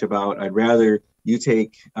so much about. I'd rather you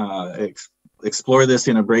take explore this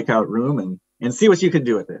in a breakout room and see what you can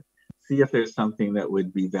do with it. See if there's something that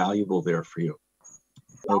would be valuable there for you.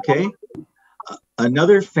 Okay.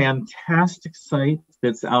 Another fantastic site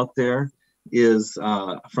that's out there is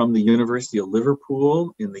from the University of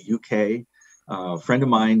Liverpool in the UK. A friend of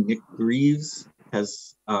mine, Nick Greaves,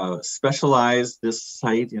 has specialized this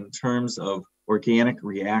site in terms of organic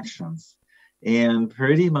reactions. And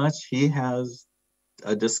pretty much he has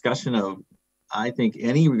a discussion of, I think,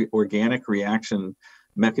 any organic reaction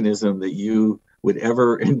mechanism that you would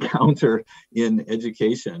ever encounter in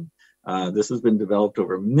education. This has been developed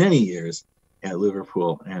over many years at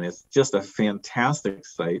Liverpool, and it's just a fantastic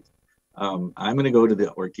site. I'm going to go to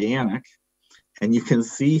the organic, and you can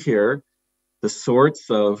see here the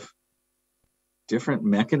sorts of different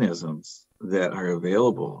mechanisms that are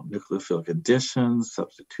available: nucleophilic addition,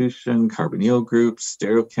 substitution, carbonyl groups,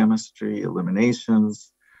 stereochemistry,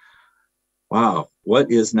 eliminations. Wow,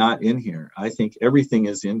 what is not in here? I think everything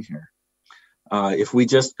is in here. If we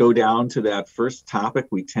just go down to that first topic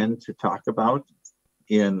we tend to talk about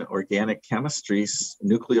in organic chemistry,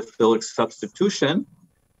 nucleophilic substitution,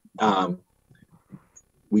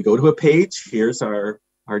 we go to a page. Here's our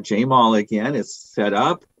JMOL again. It's set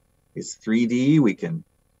up. It's 3D. We can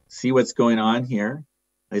see what's going on here.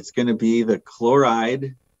 It's going to be the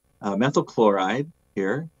chloride, methyl chloride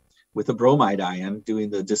here with a bromide ion doing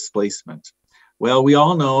the displacement. Well, we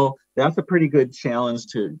all know that's a pretty good challenge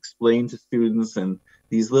to explain to students, and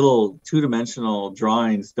these little two-dimensional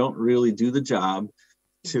drawings don't really do the job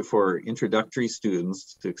for introductory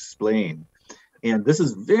students to explain. And this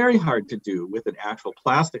is very hard to do with an actual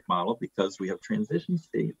plastic model because we have transition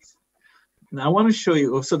states. Now I want to show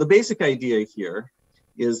you, so the basic idea here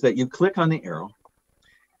is that you click on the arrow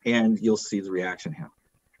and you'll see the reaction happen.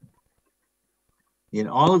 In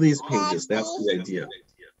all of these pages, that's the idea.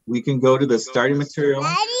 We can go to the starting material,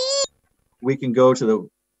 we can go to the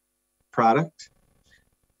product,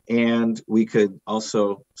 and we could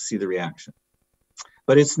also see the reaction.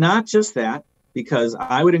 But it's not just that, because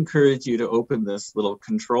I would encourage you to open this little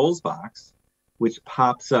controls box, which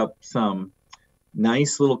pops up some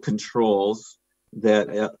nice little controls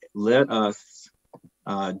that let us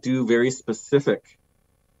do very specific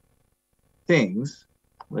things.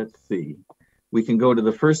 Let's see. We can go to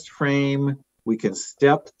the first frame. We can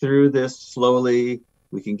step through this slowly.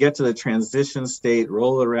 We can get to the transition state,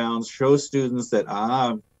 roll around, show students that,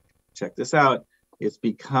 check this out. It's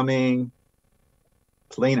becoming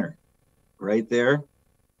planar right there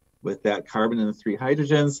with that carbon and the 3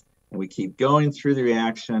 hydrogens. And we keep going through the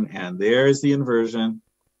reaction, and there's the inversion.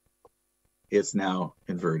 It's now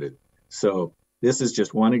inverted. So this is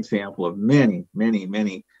just one example of many, many,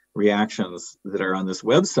 many reactions that are on this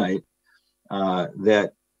website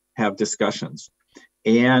that have discussions.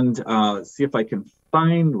 And let's see if I can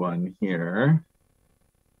find one here.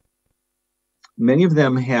 Many of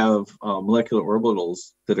them have molecular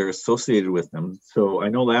orbitals that are associated with them. So I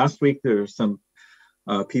know last week there were some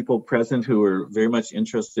people present who were very much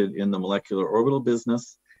interested in the molecular orbital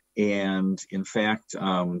business. And in fact,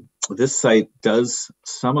 this site does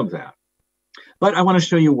some of that. But I want to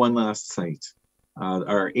show you one last site.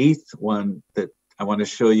 Our 8th one that I want to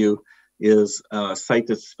show you is a site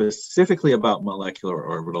that's specifically about molecular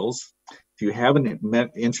orbitals. If you have an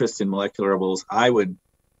interest in molecular orbitals, I would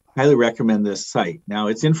highly recommend this site. Now,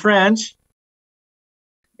 it's in French,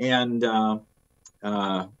 and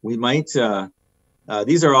we might,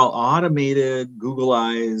 these are all automated,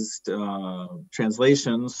 Googleized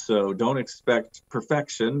translations, so don't expect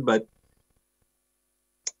perfection, but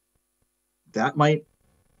that might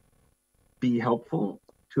be helpful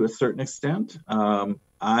to a certain extent.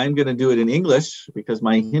 I'm going to do it in English because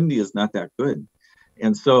my Hindi is not that good.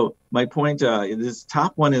 And so my point, this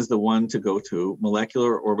top one is the one to go to,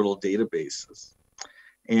 molecular orbital databases.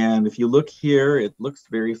 And if you look here, it looks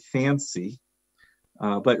very fancy,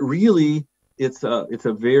 but really it's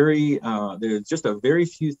a very, there's just a very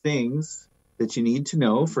few things that you need to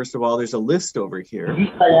know. First of all, there's a list over here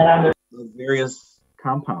of various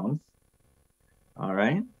compounds, all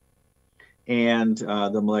right? And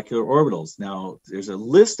the molecular orbitals. Now, there's a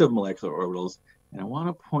list of molecular orbitals, and I want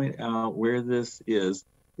to point out where this is.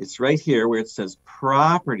 It's right here where it says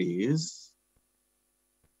properties.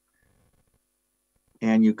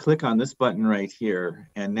 And you click on this button right here,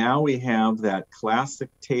 and now we have that classic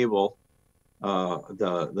table,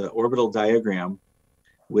 the orbital diagram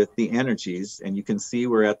with the energies, and you can see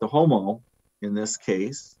we're at the HOMO in this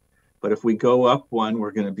case. But if we go up one,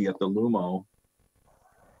 we're going to be at the LUMO,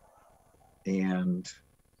 and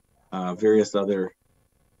various other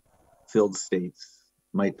filled states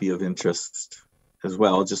might be of interest. as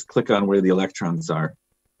well. Just click on where the electrons are,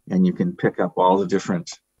 and you can pick up all the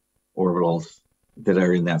different orbitals that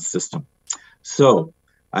are in that system. So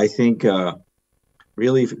I think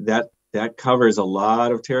really that covers a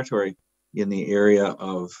lot of territory in the area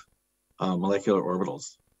of molecular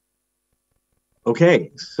orbitals.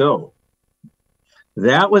 Okay, so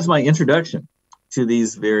that was my introduction to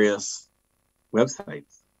these various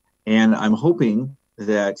websites. And I'm hoping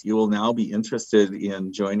that you will now be interested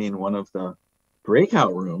in joining one of the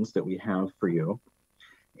breakout rooms that we have for you.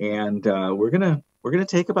 And we're gonna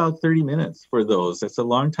take about 30 minutes for those. That's a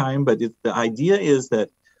long time, but the idea is that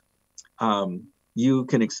you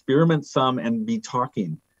can experiment some and be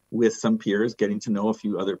talking with some peers, getting to know a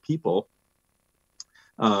few other people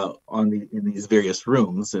in these various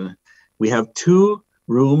rooms. And we have 2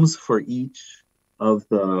 rooms for each of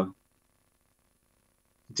the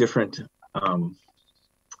different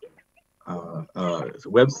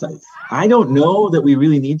websites. I don't know that we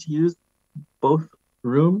really need to use both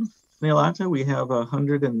rooms, Snehalata. We have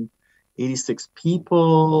 186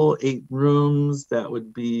 people, 8 rooms. That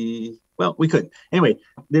would be, well, we could. Anyway,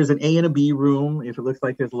 there's an A and a B room. If it looks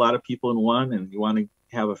like there's a lot of people in one and you want to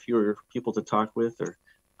have a fewer people to talk with, or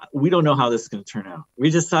we don't know how this is going to turn out. We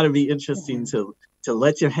just thought it'd be interesting to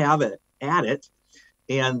let you have it at it.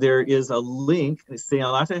 And there is a link.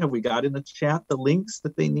 Snehalata, have we got in the chat the links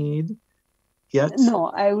that they need yet? No,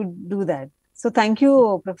 I would do that. So thank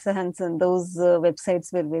you, Professor Hansen. Those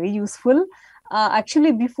websites were very useful.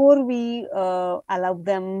 Actually, before we allow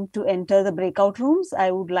them to enter the breakout rooms,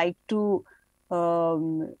 I would like to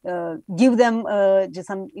give them just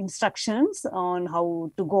some instructions on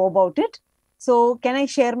how to go about it. So can I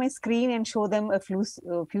share my screen and show them a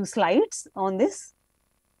few slides on this?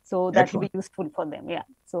 So that will be useful for them. Yeah.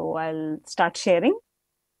 So I'll start sharing.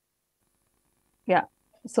 Yeah.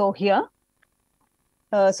 So here.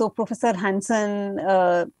 So Professor Hansen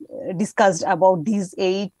discussed about these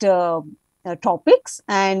 8 topics,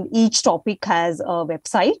 and each topic has a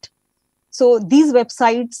website. So these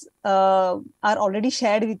websites are already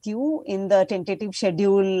shared with you in the tentative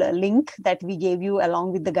schedule link that we gave you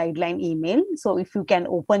along with the guideline email. So if you can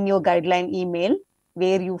open your guideline email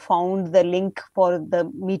where you found the link for the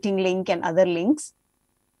meeting link and other links,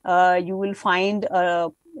 you will find a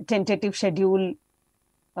tentative schedule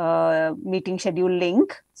meeting schedule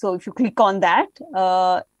link. So if you click on that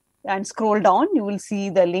and scroll down, you will see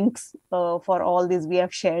the links for all these. We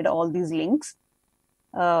have shared all these links.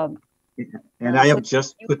 And I have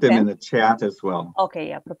just put them in the chat as well. Okay,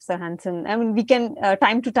 yeah, Professor Hansen. I mean, we can,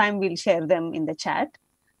 time to time, we'll share them in the chat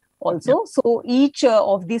also. Yep. So each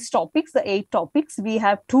of these topics, the 8 topics, we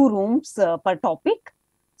have 2 rooms per topic.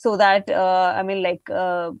 So that, I mean, like,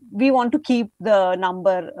 we want to keep the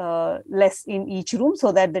number less in each room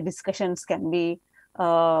so that the discussions can be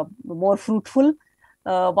more fruitful.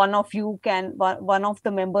 One of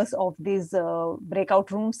the members of these breakout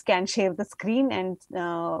rooms can share the screen and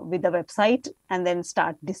with the website and then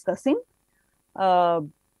start discussing the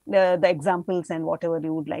examples and whatever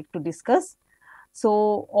you would like to discuss.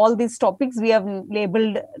 So all these topics, we have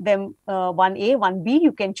labeled them 1A, 1B.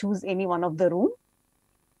 You can choose any one of the room.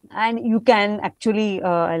 And you can actually,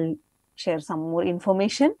 I'll share some more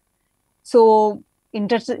information. So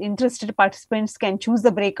interested participants can choose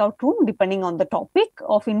the breakout room depending on the topic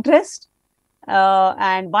of interest.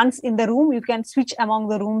 And once in the room, you can switch among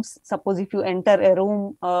the rooms. Suppose if you enter a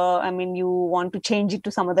room, I mean, you want to change it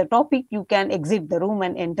to some other topic, you can exit the room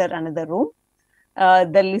and enter another room.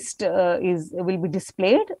 The list will be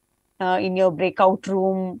displayed in your breakout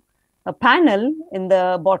room panel in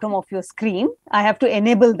the bottom of your screen. I have to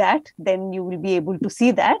enable that, then you will be able to see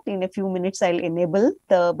that. In a few minutes, I'll enable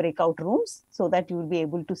the breakout rooms so that you will be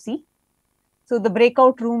able to see. So the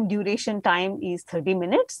breakout room duration time is 30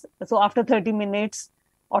 minutes. So after 30 minutes,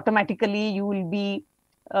 automatically you will be,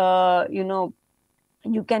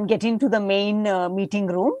 you can get into the main meeting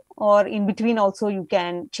room, or in between also you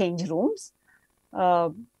can change rooms.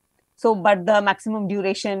 But the maximum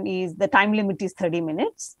duration is, the time limit is 30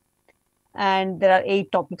 minutes. And there are 8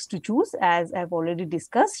 topics to choose, as I've already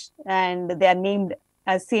discussed, and they are named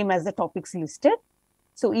as same as the topics listed.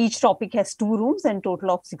 So each topic has 2 rooms and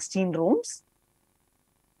total of 16 rooms.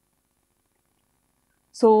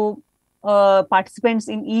 So participants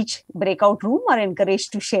in each breakout room are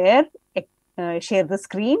encouraged to share the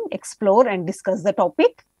screen, explore and discuss the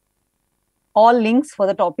topic. All links for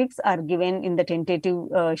the topics are given in the tentative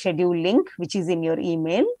schedule link, which is in your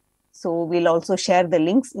email. So we'll also share the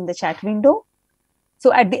links in the chat window.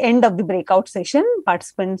 So at the end of the breakout session,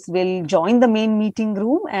 participants will join the main meeting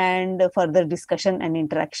room and further discussion and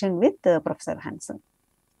interaction with Professor Hansen.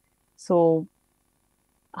 So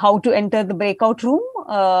how to enter the breakout room,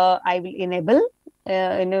 I will enable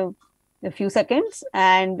in a few seconds,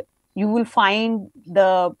 and you will find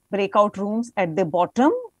the breakout rooms at the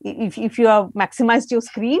bottom. If you have maximized your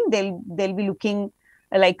screen, they'll be looking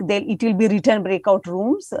like it will be written breakout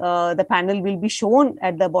rooms. The panel will be shown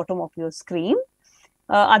at the bottom of your screen.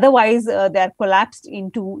 Otherwise, they are collapsed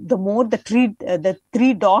into the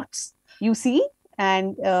three dots you see,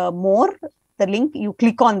 and more, the link, you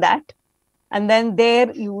click on that. And then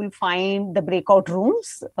there you will find the breakout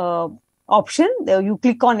rooms option. You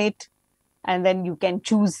click on it, and then you can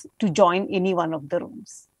choose to join any one of the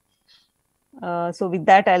rooms. So with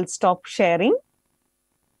that, I'll stop sharing.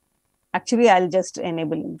 Actually, I'll just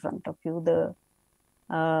enable in front of you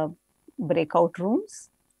the breakout rooms.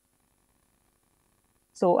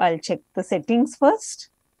 So I'll check the settings first.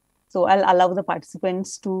 So I'll allow the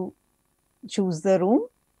participants to choose the room.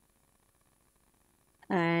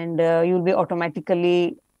 And you'll be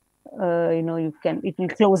automatically, it will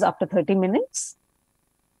close after 30 minutes.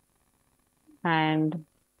 And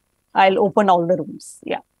I'll open all the rooms.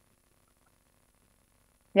 Yeah.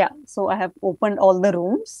 Yeah, so I have opened all the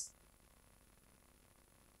rooms.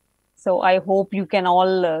 So I hope you can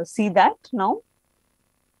all see that now.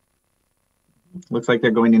 Looks like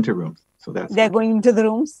they're going into rooms. So they're going into the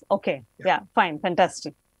rooms. Okay. Yeah, fine.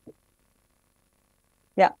 Fantastic.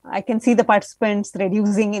 Yeah, I can see the participants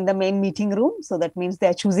reducing in the main meeting room. So that means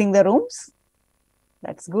they're choosing the rooms.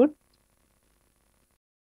 That's good.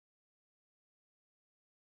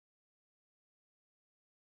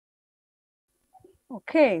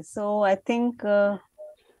 Okay, so I think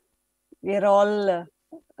we're all,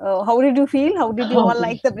 how did you feel? How did you all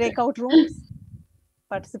like the breakout rooms?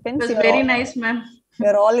 Participants? It was very nice, ma'am.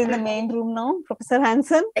 We're all in the main room now. Professor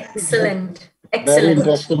Hanson? Excellent. Excellent. Very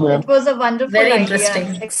interesting, ma'am. It was a wonderful Very idea.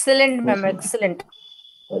 interesting. Excellent, ma'am. Excellent.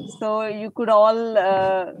 So you could all,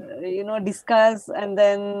 discuss and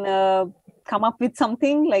then come up with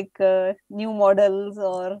something like new models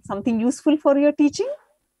or something useful for your teaching?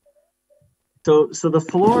 So the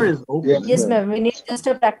floor is open. Yes, ma'am. We need just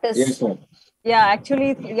a practice. Yes, ma'am. Yeah,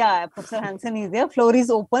 actually, Professor Hanson is there. Floor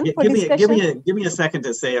is open for discussion. Give me a second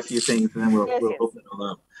to say a few things, and then we'll open it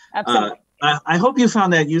all up. Absolutely. I hope you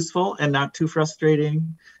found that useful and not too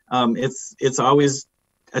frustrating. It's always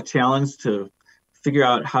a challenge to figure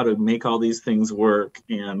out how to make all these things work,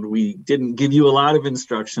 and we didn't give you a lot of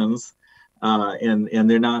instructions, and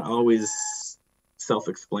they're not always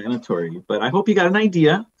self-explanatory. But I hope you got an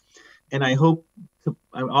idea, and I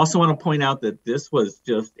also want to point out that this was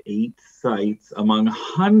just 8 sites among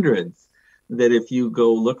hundreds that if you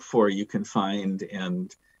go look for, you can find,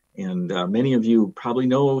 and many of you probably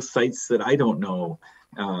know sites that I don't know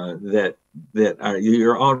that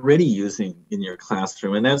you're already using in your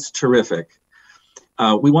classroom, and that's terrific.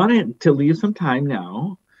 We wanted to leave some time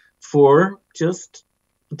now for just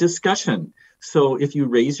discussion. So if you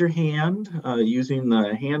raise your hand using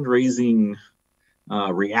the hand raising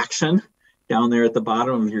reaction down there at the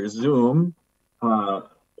bottom of your Zoom,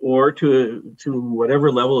 or to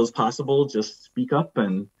whatever level is possible, just speak up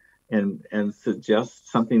and suggest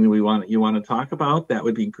something that you want to talk about. That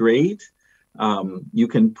would be great. You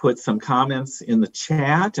can put some comments in the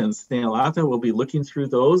chat, and Snehata will be looking through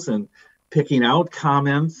those and picking out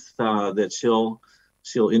comments that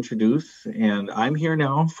she'll introduce. And I'm here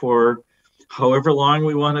now for however long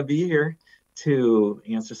we want to be here to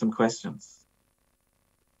answer some questions.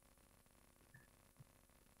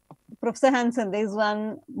 Professor Hanson, there is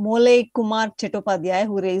one Molecuar Chettopadhyay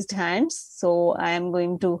who raised hands. So I am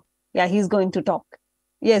going to, he's going to talk.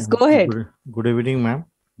 Yes, go ahead. Good evening, ma'am.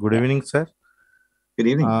 Good evening, sir. Good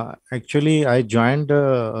evening. Actually, I joined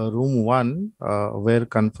room 1 where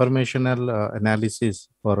conformational analysis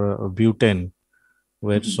for butane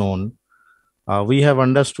were shown. We have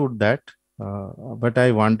understood that, but I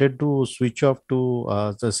wanted to switch off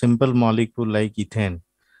to the simple molecule like ethane.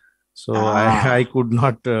 So I could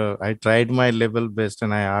not, I tried my level best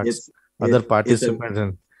and I asked other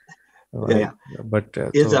participants. But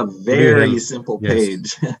it's a very simple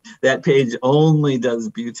page. That page only does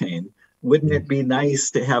butane. Wouldn't it be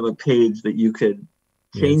nice to have a page that you could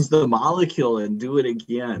change the molecule and do it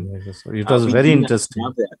again? Yes, it was very interesting.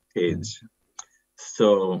 Have that page.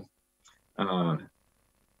 So, on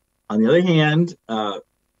the other hand,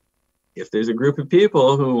 if there's a group of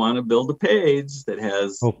people who want to build a page that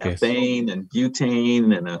has ethane and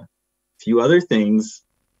butane and a few other things,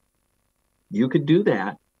 you could do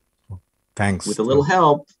that. Thanks. With a little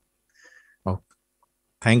help. Oh,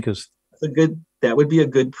 thank you. That would be a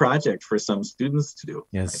good project for some students to do.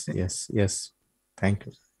 Yes. Thank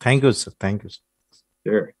you. Thank you, sir. Thank you, sir.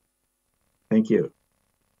 Sure. Thank you.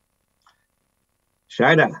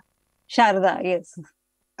 Sharda, Sharda, yes.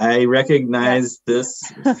 I recognize this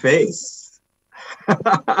face.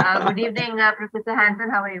 Good evening, Professor Hansen.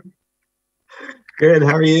 How are you? Good.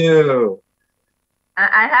 How are you?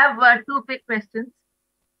 I have two quick questions.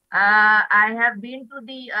 I have been to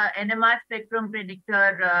the NMR spectrum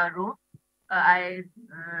predictor room. I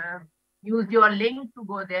used your link to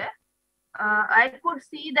go there. I could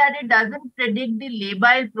see that it doesn't predict the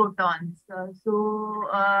labile protons.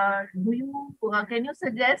 Can you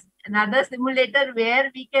suggest another simulator where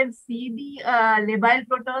we can see the labile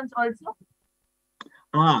protons also?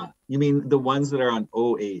 You mean the ones that are on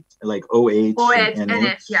OH, like OH, OH, and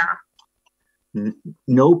NH? yeah.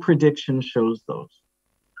 No prediction shows those.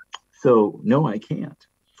 So no, I can't.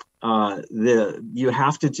 You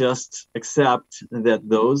have to just accept that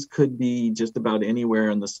those could be just about anywhere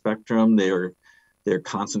in the spectrum. They're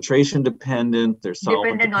concentration dependent. They're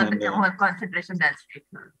solvent dependent. On the concentration. That's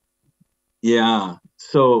right. Yeah.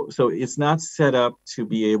 So it's not set up to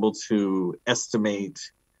be able to estimate.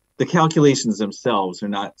 The calculations themselves are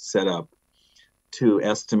not set up to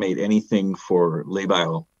estimate anything for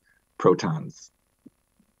labile protons.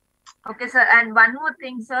 Okay, sir. And one more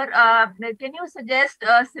thing, sir. Can you suggest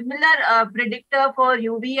a similar predictor for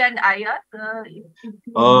UV and IR?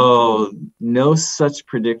 Oh, no such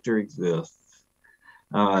predictor exists.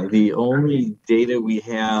 The only data we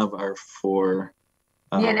have are for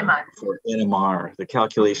NMR. For NMR. The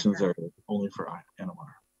calculations are only for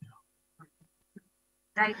NMR.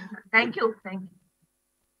 Right. Thank you. Thank you.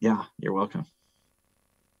 Yeah, you're welcome.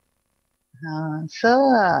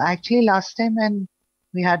 So actually last time when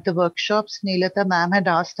we had the workshops, Neelata ma'am had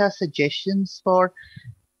asked us suggestions for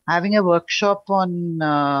having a workshop on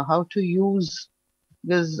how to use,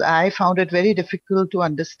 because I found it very difficult to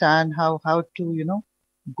understand how to,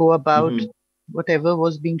 go about whatever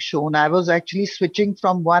was being shown. I was actually switching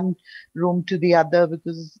from one room to the other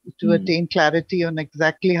because to attain clarity on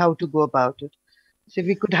exactly how to go about it. So if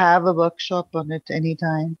we could have a workshop on it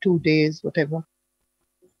anytime, 2 days, whatever.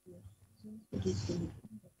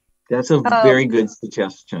 That's a very good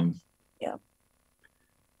suggestion. Yeah.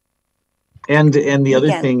 And the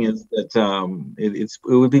other thing is that it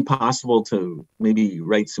would be possible to maybe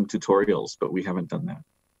write some tutorials, but we haven't done that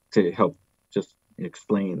to help just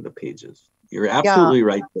explain the pages. You're absolutely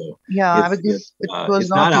right, though. Yeah, because it was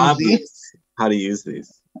not obvious how to use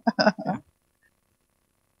these. Yeah.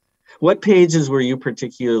 What pages were you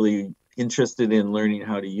particularly interested in learning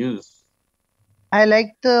how to use? I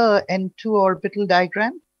like the N2 orbital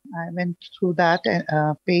diagram. I went through that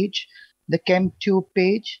page, the Chem2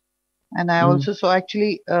 page. And I also saw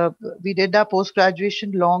actually, we did our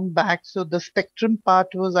post-graduation long back. So the spectrum part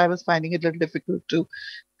I was finding it a little difficult to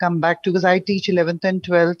come back to because I teach 11th and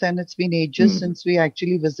 12th and it's been ages since we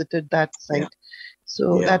actually visited that site. Yeah.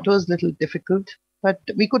 So that was a little difficult, but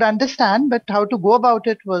we could understand, but how to go about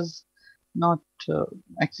it was not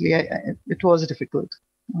actually, it was difficult.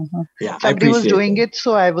 Yeah, somebody was doing it,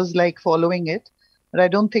 so I was like following it, but I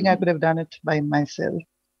don't think I could have done it by myself.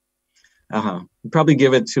 Probably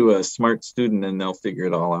give it to a smart student and they'll figure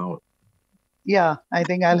it all out. Yeah, I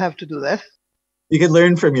think I'll have to do that. You can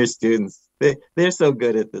learn from your students. They're so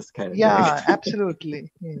good at this kind of thing. Yeah,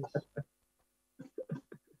 absolutely. Yes.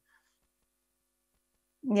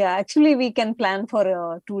 Yeah, actually we can plan for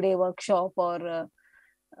a 2-day workshop, or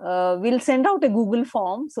we'll send out a Google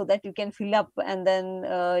form so that you can fill up, and then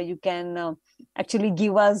you can actually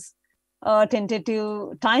give us a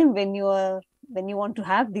tentative time when you want to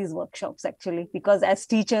have these workshops, actually, because as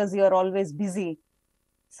teachers you are always busy,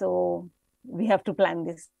 so we have to plan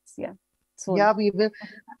this. Yeah. So yeah, we will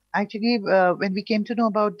actually when we came to know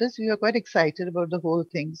about this, we were quite excited about the whole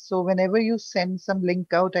thing. So whenever you send some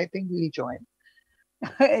link out, I think we'll join.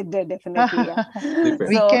 Definitely,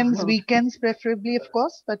 yeah. Weekends preferably, of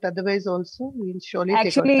course, but otherwise also we'll surely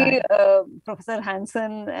actually take our time. Professor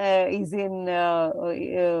Hansen is in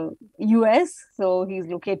US, so he's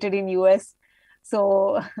located in US,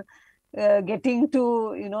 so getting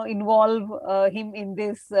to involve him in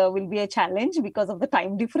this will be a challenge because of the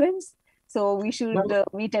time difference, so we should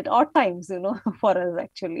meet at odd times for us,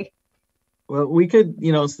 actually. Well, we could,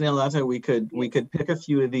 Snehilata, we could pick a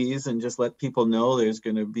few of these and just let people know there's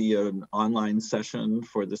going to be an online session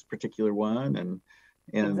for this particular one, and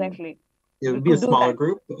exactly, it would be a smaller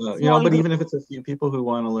group, but even if it's a few people who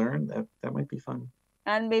want to learn, that might be fun.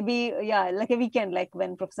 And maybe, like a weekend, like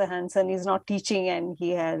when Professor Hansen is not teaching and he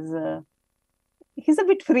has, he's a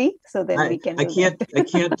bit free, so then we can. I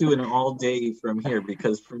can't do an all day from here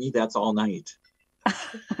because for me that's all night.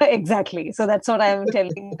 Exactly. So that's what I'm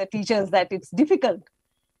telling the teachers, that it's difficult.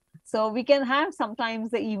 So we can have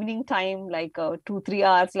sometimes the evening time, like 2-3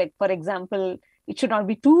 hours. Like, for example, it should not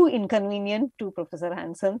be too inconvenient to Professor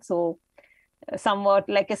Hansen. So somewhat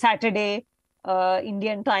like a Saturday,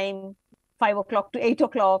 Indian time, 5 o'clock to 8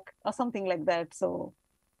 o'clock or something like that. So,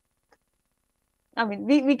 I mean,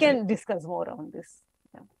 we can discuss more on this.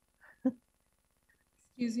 Yeah.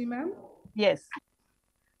 Excuse me, ma'am. Yes.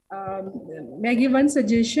 May I give one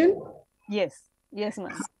suggestion? Yes. Yes,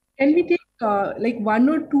 ma'am. Can we take like one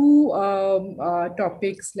or two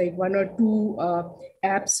topics, like one or two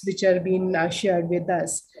apps which are being shared with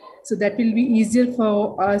us? So that will be easier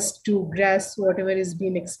for us to grasp whatever is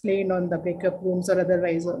being explained on the breakup rooms or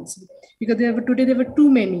otherwise also. Because today there were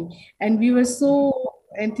too many, and we were so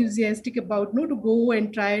enthusiastic about to go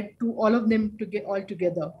and try to all of them to get all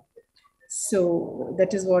together. So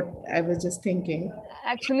that is what I was just thinking.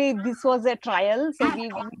 Actually, this was a trial. So we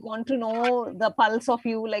want to know the pulse of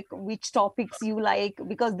you, like which topics you like,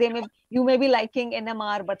 because you may be liking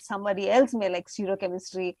NMR, but somebody else may like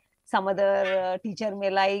stereochemistry. Some other teacher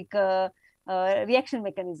may like reaction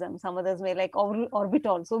mechanism. Some others may like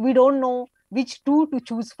orbital. So we don't know which two to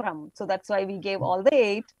choose from. So that's why we gave all the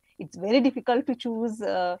 8. It's very difficult to choose.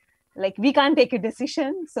 Like we can't take a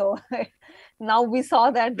decision. So now we saw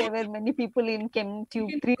that there were many people in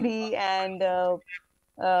ChemTube 3D and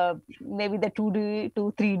maybe the 2D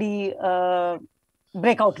to 3D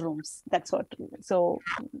breakout rooms. That's what. So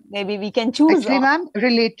maybe we can choose. Actually, ma'am,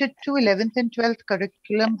 related to 11th and 12th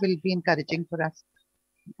curriculum will be encouraging for us.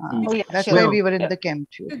 That's why we were in the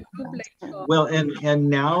ChemTube. Well, and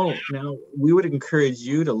now we would encourage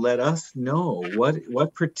you to let us know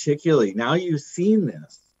what particularly, now you've seen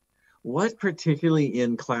this, what particularly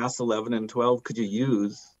in class 11 and 12 could you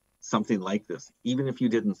use something like this, even if you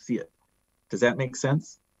didn't see it? Does that make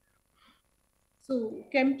sense? So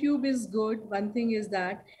ChemTube is good. One thing is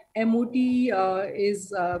that MOT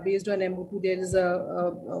is based on MOT. There is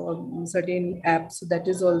a certain app, so that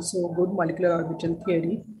is also good, molecular orbital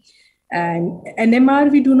theory. And NMR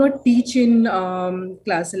we do not teach in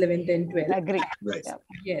class 11th and 12th. I agree. Right. Yeah.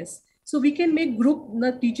 Yes. So we can make group,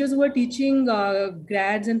 the teachers who are teaching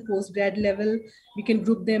grads and post-grad level, we can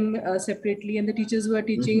group them separately. And the teachers who are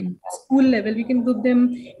teaching school level, we can group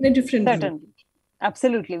them in a different group. Certainly.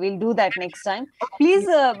 Absolutely. We'll do that next time. Please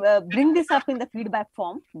bring this up in the feedback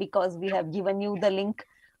form, because we have given you the link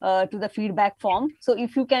to the feedback form. So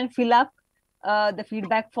if you can fill up the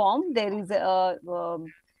feedback form, there is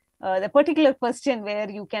the particular question where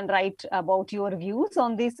you can write about your views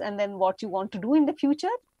on this and then what you want to do in the future.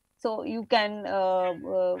 So you can,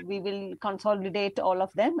 we will consolidate all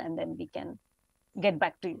of them and then we can get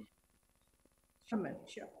back to you.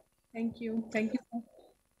 Sure. Thank you. Thank you.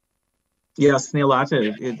 Yes,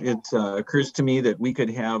 Neelata, it occurs to me that we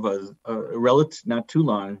could have a relative, not too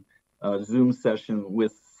long, Zoom session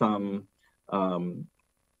with some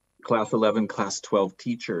class 11, class 12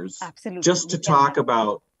 teachers. Absolutely. Just to talk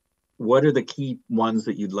about what are the key ones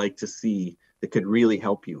that you'd like to see that could really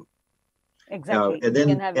help you. Exactly. And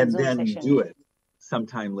then do it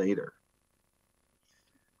sometime later.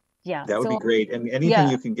 Yeah, that would be great. And anything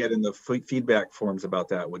you can get in the feedback forms about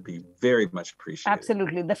that would be very much appreciated.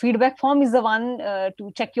 Absolutely. The feedback form is the one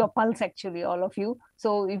to check your pulse, actually, all of you.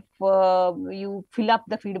 So if you fill up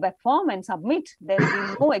the feedback form and submit, then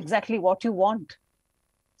we know exactly what you want.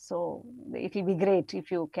 So it will be great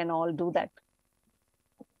if you can all do that.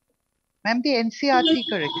 Ma'am, the NCRT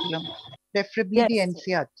curriculum, preferably the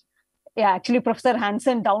NCRT. Yeah, actually, Professor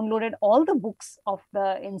Hansen downloaded all the books of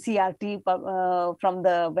the NCRT from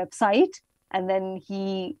the website, and then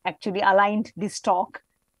he actually aligned this talk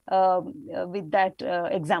with that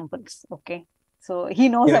examples. Okay, so he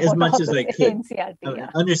knows about as much as I could.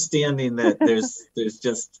 NCRT. Understanding that there's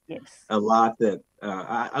just a lot that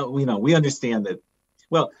we understand that.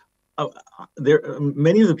 Well, there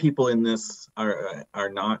many of the people in this are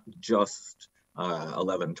not just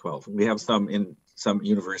 11, 12. We have some in some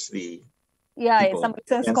university people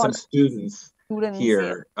and some students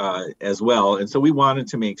here as well. And so we wanted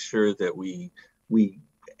to make sure that we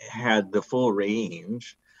had the full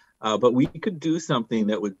range, but we could do something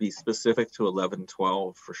that would be specific to 11,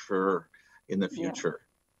 12 for sure in the future,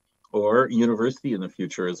 or university in the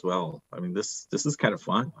future as well. I mean, this is kind of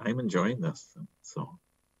fun. I'm enjoying this, so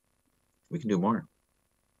we can do more.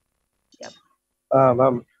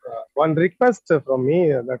 One request from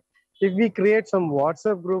me that if we create some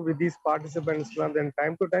WhatsApp group with these participants, then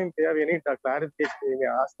time to time, if they have any clarification, we may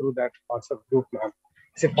ask through that WhatsApp group, ma'am.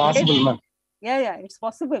 Is it possible, ma'am? Yeah, it's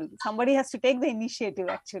possible. Somebody has to take the initiative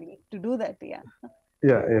actually to do that.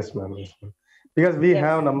 Yes, ma'am. Because we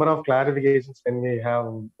have a number of clarifications when we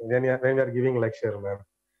are giving lecture, ma'am.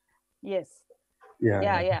 Yes.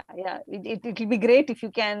 Yeah. It will be great if you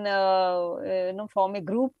can form a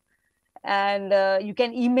group and you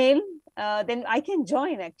can email. Then I can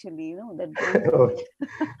join actually, you know, that group.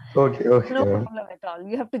 Okay, okay. No problem at all.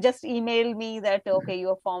 You have to just email me that, okay, you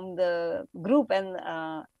have formed the group, and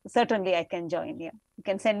certainly I can join. Yeah, you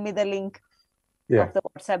can send me the link of the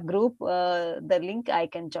WhatsApp group, the link, I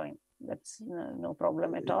can join. That's no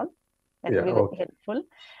problem at all. That will be very helpful.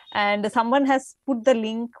 And someone has put the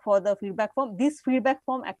link for the feedback form. This feedback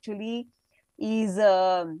form actually is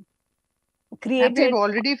created. And we've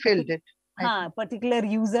already filled it. Particular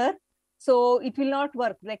user. So it will not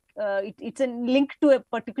work. Like it's a link to a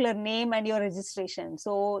particular name and your registration.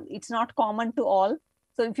 So it's not common to all.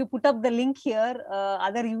 So if you put up the link here,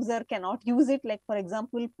 other user cannot use it. Like for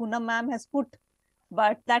example, Poonam ma'am has put,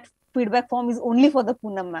 but that feedback form is only for the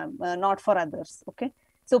Poonam ma'am, not for others. Okay.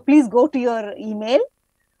 So please go to your email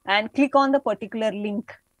and click on the particular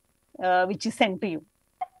link which is sent to you.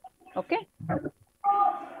 Okay.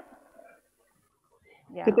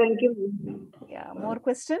 Yeah. Thank you. Yeah. More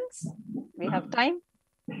questions? We have time.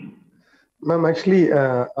 Ma'am, actually,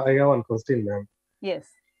 I have one question, ma'am. Yes.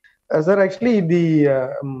 Sir, actually, the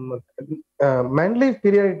Mendeleev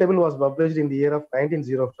periodic table was published in the year of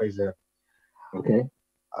 1905, sir. Okay.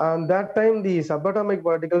 And that time, the subatomic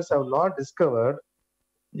particles have not discovered.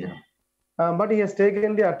 Yeah. But he has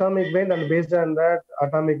taken the atomic weight, and based on that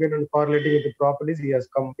atomic weight and correlating with the properties, he has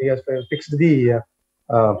fixed the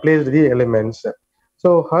placed the elements.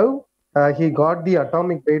 So how he got the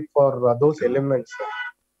atomic weight for those elements?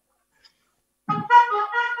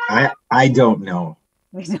 I don't know.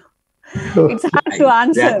 It's hard to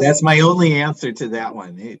answer. That's my only answer to that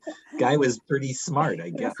one. Guy was pretty smart, I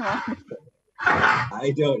guess.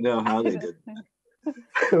 I don't know how they did that.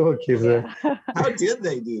 Okay, sir. How did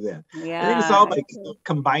they do that? Yeah. I think it's all by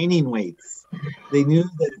combining weights. They knew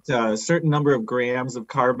that a certain number of grams of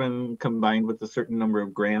carbon combined with a certain number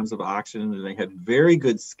of grams of oxygen, and they had very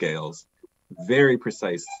good scales, very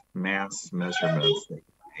precise mass measurements they could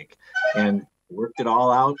make, and worked it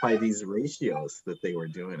all out by these ratios that they were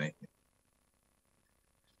doing.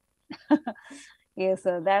 Yes,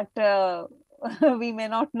 that we may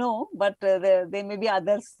not know, but there may be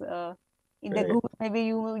others in the group. Maybe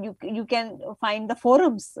you can find the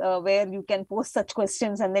forums where you can post such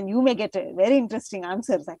questions, and then you may get very interesting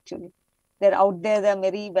answers. Actually, they're out there. There are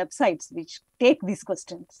many websites which take these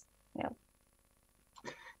questions. Yeah.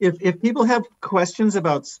 If people have questions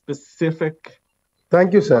about specific,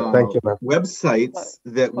 thank you, sir. Thank you, ma'am. Websites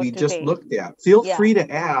that we just looked at, feel free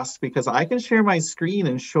to ask, because I can share my screen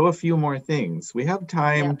and show a few more things. We have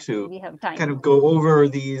time to kind of go over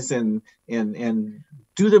these and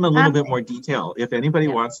do them a little bit more detail. If anybody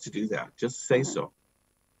wants to do that, just say so.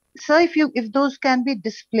 So if those can be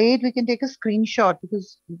displayed, we can take a screenshot,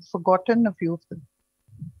 because we've forgotten a few of them.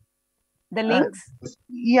 The links?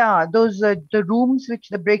 Yeah, those the rooms,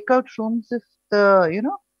 the breakout rooms, if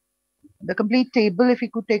the complete table, if you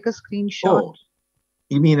could take a screenshot. Oh,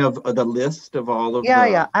 you mean of the list of all of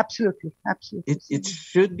yeah, absolutely. It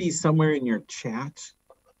should be somewhere in your chat.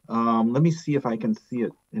 Let me see if I can see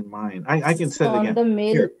it in mine. I can set it again. On the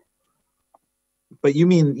mail. Here. But you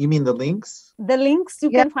mean the links? The links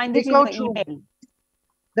you can find it in the email.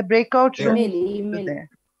 The breakout room. Email. There.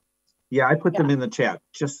 Yeah, I put them in the chat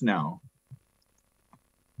just now.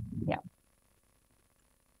 Yeah.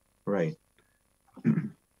 Right.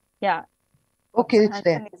 Yeah. Okay, it's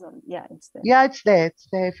there. Yeah, it's there. Yeah, it's there. It's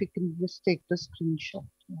there. If you can just take the screenshot.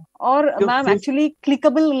 Yeah. Or, ma'am, actually,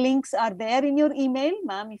 clickable links are there in your email,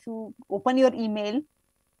 ma'am. If you open your email,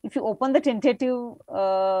 if you open the tentative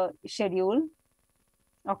schedule,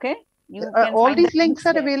 okay, you can all these links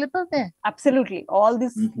are there. Available there. Absolutely, all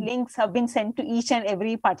these links have been sent to each and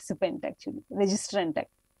every participant. Actually, registrant,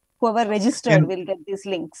 whoever registered will get these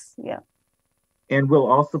links. Yeah. And we'll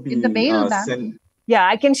also be in the mail. Yeah,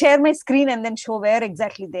 I can share my screen and then show where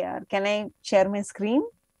exactly they are. Can I share my screen?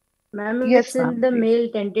 Ma'am, it's in the mail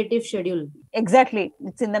tentative schedule. Exactly.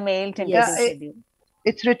 It's in the mail tentative schedule.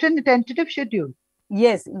 It's written tentative schedule.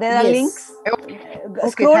 Yes, there are links. Okay,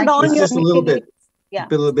 scroll down. It's just a little bit, a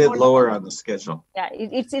little bit lower on the schedule. Yeah,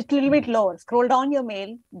 it's a little bit lower. Scroll down your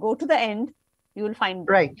mail, go to the end, you will find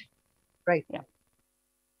them. Right. Yeah.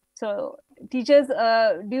 So, teachers,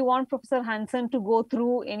 do you want Professor Hansen to go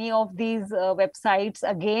through any of these websites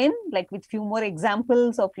again, like with few more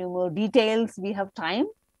examples or few more details? We have time.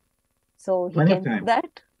 So he can do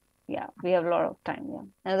that. Yeah, we have a lot of time. Yeah,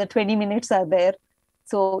 another 20 minutes are there.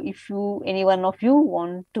 So if any one of you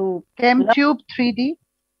want to ChemTube 3D,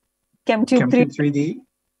 ChemTube 3D,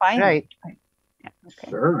 fine. Right. Yeah,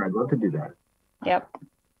 okay. Sure, I'd love to do that. Yep.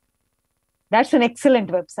 That's an excellent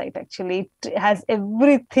website. Actually, it has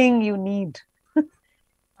everything you need.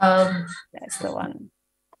 That's the one.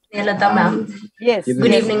 Lata ma'am. Yes. Good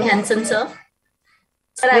yes. evening, Hanson sir.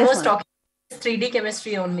 Sir, I was talking 3D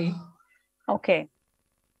chemistry only. Okay.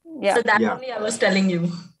 Yeah. So that only I was telling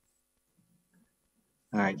you.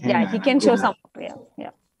 All right. Yeah, he can show some.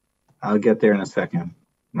 Yeah. I'll get there in a second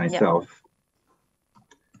myself.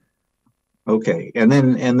 Okay, and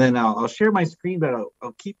then I'll share my screen, but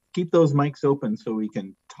I'll keep those mics open so we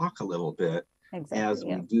can talk a little bit as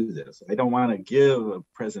we do this. I don't want to give a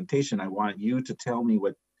presentation. I want you to tell me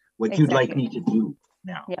what you'd like me to do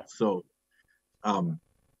now. So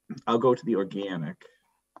I'll go to the organic.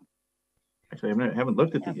 Actually, I haven't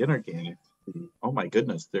looked at the inorganic. Oh my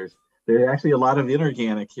goodness, there's actually a lot of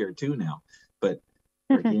inorganic here too now, but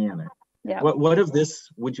organic. What of this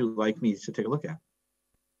would you like me to take a look at?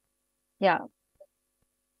 Yeah.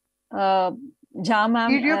 Ma'am.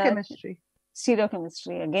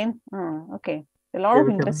 Stereochemistry again. Okay. A lot of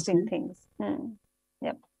interesting things.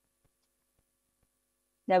 Yep.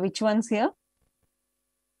 Yeah, which ones here?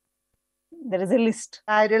 There is a list.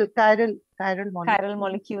 Chiral molecules. Chiral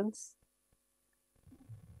molecules.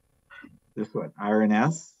 This one,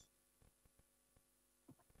 RNS.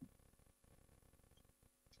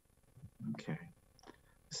 Okay.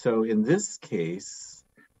 So in this case,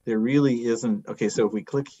 there really isn't, okay, so if we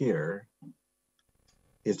click here,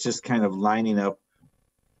 it's just kind of lining up.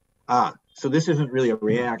 So this isn't really a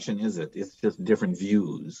reaction, is it? It's just different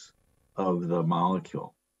views of the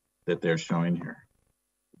molecule that they're showing here.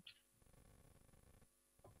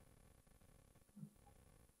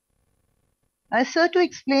 Sir, to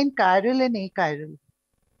explain chiral and achiral.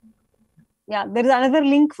 Yeah, there is another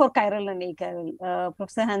link for chiral and achiral.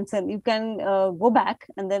 Professor Hanson, you can go back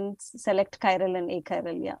and then select chiral and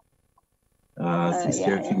achiral. Yeah.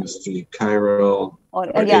 Stereochemistry, chiral, or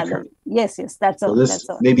achiral. Yes, that's all. So this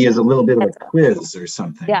maybe is a little bit of a quiz or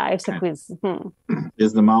something. Yeah, it's a quiz.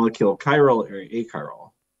 Is the molecule chiral or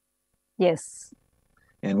achiral? Yes.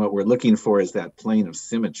 And what we're looking for is that plane of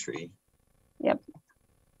symmetry. Yep.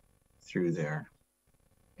 Through there.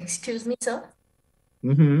 Excuse me, sir.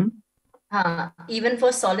 Mm-hmm. Even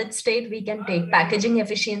for solid state, we can take packaging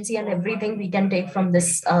efficiency and everything we can take from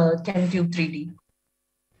this ChemTube 3D.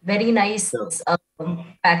 Very nice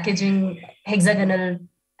packaging, hexagonal,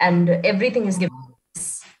 and everything is given.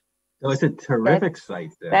 So it's a terrific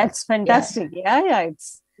site there. That's fantastic. Yeah.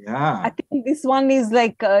 I think this one is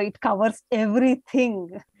like, it covers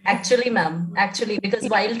everything. Actually, ma'am, because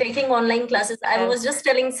while taking online classes, I was just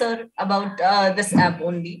telling sir about this app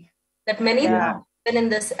only. That many in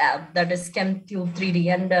this app, that is ChemTube 3D,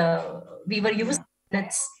 and we were using it.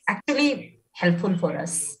 It's actually helpful for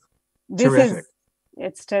us.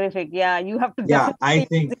 It's terrific. Yeah, you have to I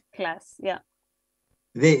think class. Yeah.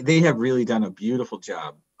 They have really done a beautiful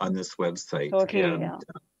job on this website. Totally,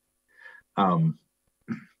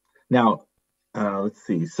 Now, let's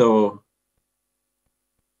see. So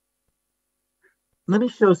let me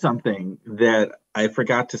show something that I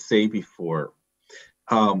forgot to say before.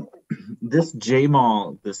 This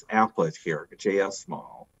JMOL, this applet here,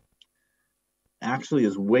 JSMOL, actually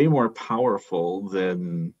is way more powerful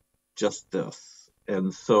than just this.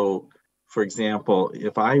 And so, for example,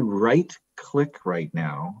 if I right-click right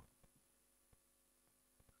now,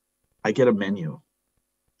 I get a menu.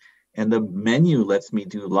 And the menu lets me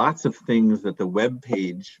do lots of things that the web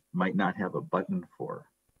page might not have a button for.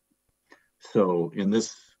 So in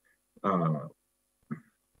this, can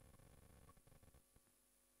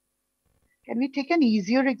we take an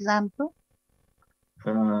easier example?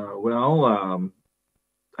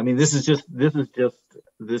 I mean, this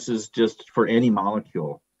is just for any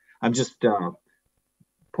molecule. I'm just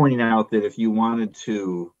pointing out that if you wanted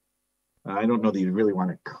to, I don't know that you really want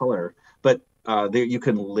to color, but there you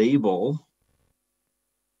can label.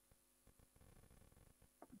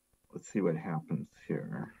 Let's see what happens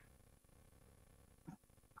here.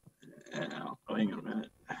 Hang on a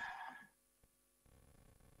minute.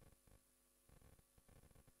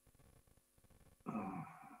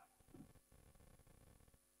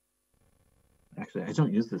 Actually, I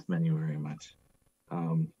don't use this menu very much.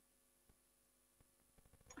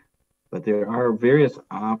 But there are various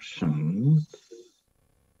options.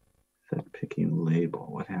 Set picking label.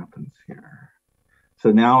 What happens here?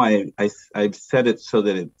 So now I've set it so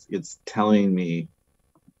that it's telling me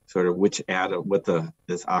sort of which atom, what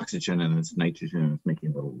this oxygen and this nitrogen is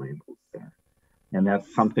making little labels there. And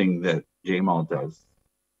that's something that JMOL does,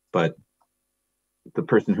 but the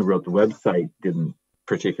person who wrote the website didn't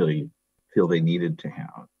particularly feel they needed to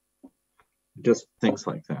have. Just things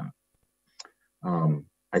like that.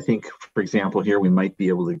 I think, for example, here we might be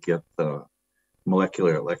able to get the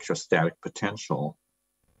molecular electrostatic potential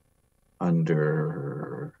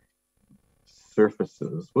under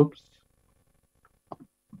surfaces. Whoops.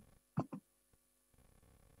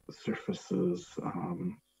 Surfaces.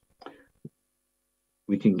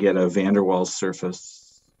 We can get a van der Waals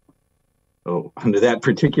surface. Oh, under that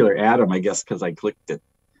particular atom, I guess, because I clicked it.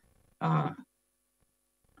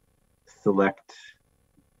 Select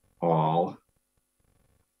all,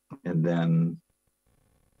 and then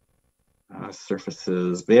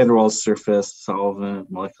surfaces, van der Waals surface,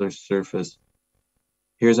 solvent, molecular surface.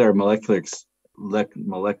 Here's our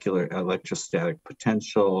molecular electrostatic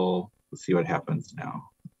potential. Let's see what happens now.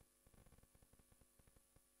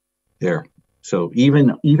 There. So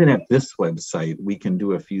even at this website, we can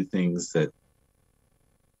do a few things that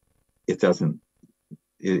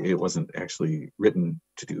it wasn't actually written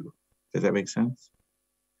to do. Does that make sense?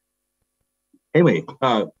 Anyway,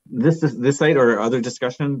 this site or other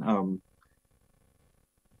discussion.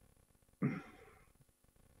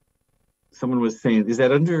 Someone was saying, is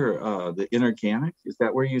that under the inorganic? Is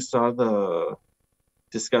that where you saw the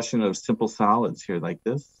discussion of simple solids here like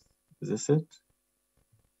this? Is this it?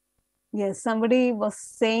 Yes, somebody was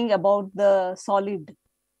saying about the solid.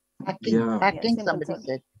 Packing, Yeah. packing Yeah, somebody solid.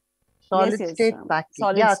 said. Solid Yes, state packing.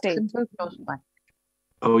 solid Yeah, state. simple close pack.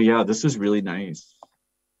 Oh yeah, this is really nice.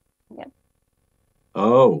 Yeah.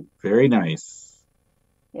 Oh, very nice.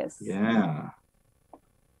 Yes. Yeah.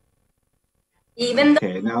 Even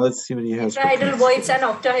Okay, now let's see what he has. tetrahedral voids and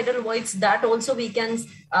octahedral voids, that also we can,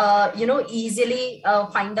 easily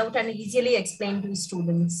find out and easily explain to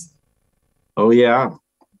students. Oh yeah,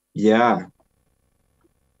 yeah.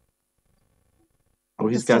 Oh,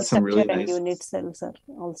 he's got some really nice unit cells are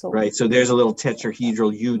also. Right, so there's a little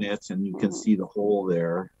tetrahedral unit, and you can see the hole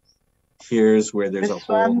there. Here's where there's a This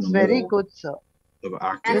hole. one's very good, sir.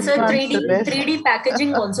 And so one's the best. 3D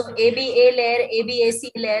packaging also, ABA layer,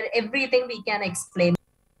 ABAC layer, everything we can explain.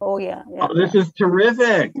 Oh yeah. Oh, this is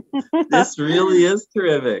terrific. This really is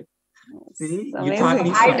terrific. See, you taught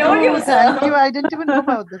me. I told you, sir. Thank you. I didn't even know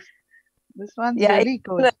about this. This one's really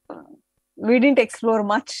good. We didn't explore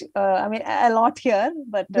much. I mean, a lot here,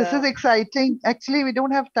 but this is exciting. Actually, we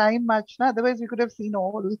don't have time much. No? Otherwise, we could have seen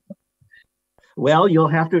all. Well, you'll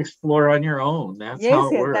have to explore on your own. That's how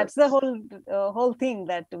it works. That's the whole thing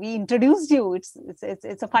that we introduced you. It's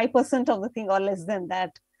a 5% of the thing or less than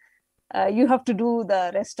that. You have to do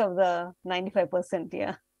the rest of the 95%.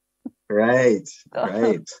 Yeah. Right.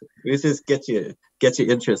 Right. We just get you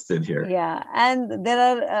interested here. Yeah, and there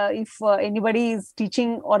are if anybody is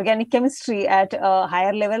teaching organic chemistry at a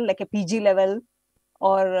higher level, like a PG level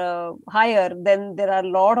or higher, then there are a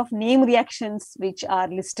lot of name reactions which are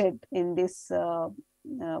listed in this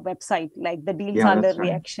website, like the Diels-Alder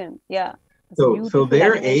reaction. Yeah. So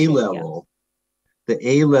their A level, the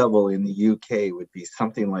A level in the UK would be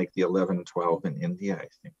something like the 11-12 in India, I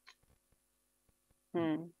think.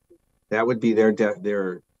 That would be their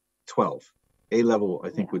 12. A level, I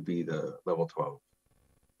think, would be the level 12.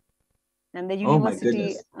 And the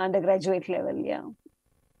university undergraduate level, yeah.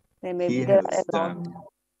 They may he be has a done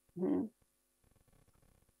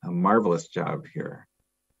a marvelous job here.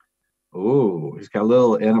 Oh, he's got a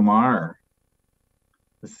little NMR.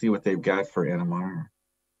 Let's see what they've got for NMR.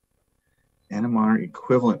 NMR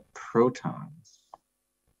equivalent protons.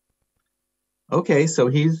 Okay, so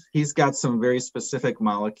he's got some very specific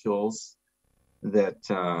molecules that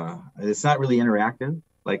it's not really interactive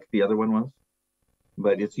like the other one was,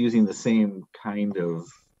 but it's using the same kind of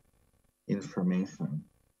information.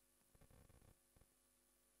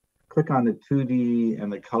 Click on the 2D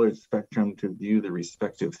and the colored spectrum to view the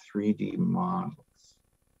respective 3D models.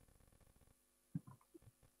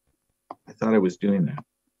 I thought I was doing that.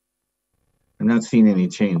 I'm not seeing any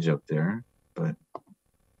change up there, but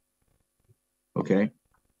okay.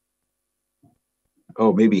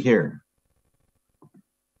 Oh, maybe here.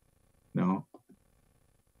 No.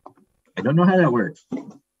 I don't know how that works.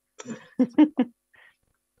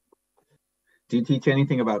 Do you teach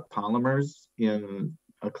anything about polymers in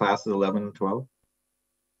classes 11 and 12?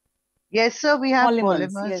 Yes, sir. We have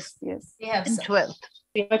polymers. Yes, yes. We have in 12th.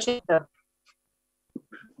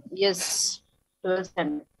 Yes, 12th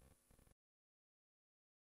standard.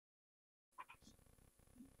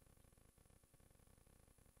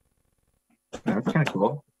 That's kind of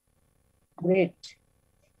cool. Great.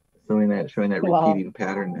 Showing that repeating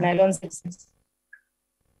pattern there. Nylon 6.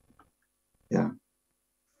 Yeah.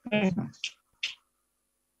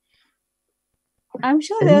 I'm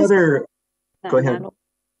sure Any there's other. Go ahead.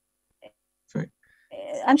 Sorry.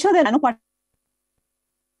 I'm sure there are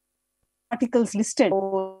nanoparticles listed.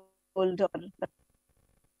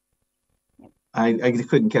 I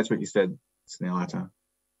couldn't catch what you said, Snehata.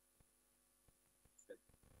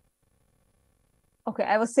 Okay,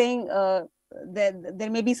 I was saying there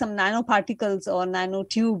may be some nanoparticles or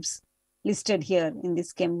nanotubes listed here in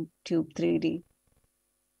this ChemTube 3D.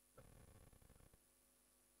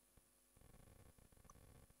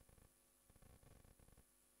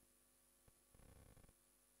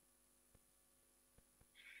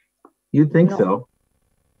 You'd think No. so.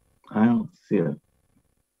 I don't see it.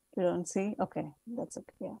 You don't see? Okay, that's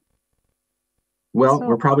okay. Yeah. Well, So-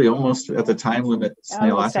 we're probably almost at the time limit.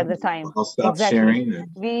 Snail. Almost at the time. I'll stop Exactly. sharing. And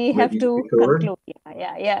We let have you to take over. conclude.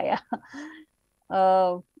 Yeah.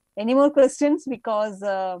 Any more questions? Because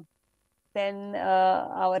then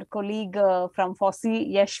our colleague from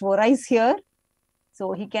FOSSI, Yash Vora, is here.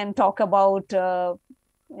 So he can talk about,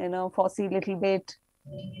 FOSSI a little bit.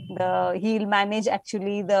 He'll manage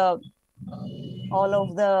actually all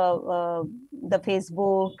of the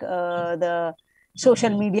Facebook, the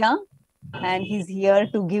social media, and he's here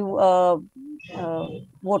to give a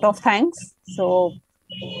vote of thanks. So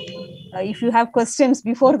if you have questions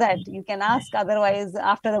before that, you can ask. Otherwise,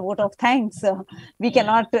 after the vote of thanks, we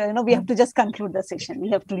cannot, we have to just conclude the session. We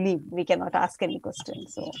have to leave. We cannot ask any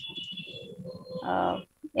questions. So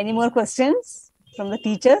any more questions from the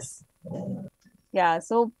teachers? Yeah,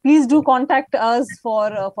 so please do contact us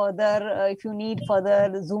for further, if you need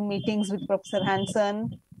further Zoom meetings with Professor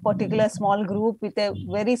Hansen, particular small group with a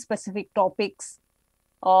very specific topics,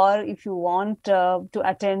 or if you want to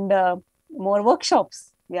attend more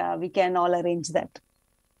workshops. Yeah, we can all arrange that.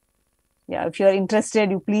 Yeah, if you are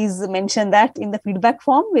interested, you please mention that in the feedback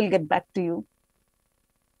form. We'll get back to you.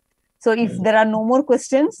 So if there are no more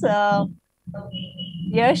questions,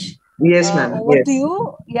 Yash? Yes, ma'am. Over to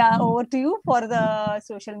you. Yeah, over to you for the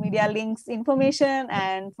social media links information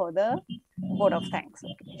and for the vote of thanks.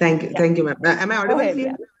 Okay. Thank you. Yeah. Thank you, ma'am. Am I audible? Ahead,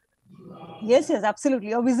 yeah. Yes, absolutely.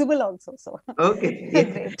 You're visible also. So okay. Yeah.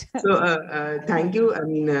 Great. So thank you. I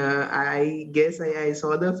mean, I guess I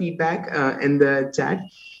saw the feedback in the chat.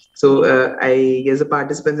 So I guess the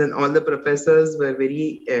participants and all the professors were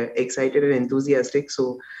very excited and enthusiastic.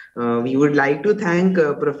 So we would like to thank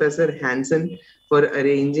Professor Hansen for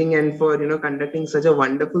arranging and for conducting such a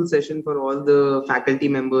wonderful session for all the faculty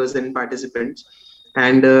members and participants.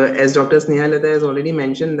 And as Dr. Snehalata has already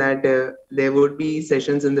mentioned that there would be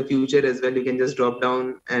sessions in the future as well. You can just drop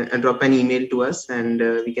down and drop an email to us and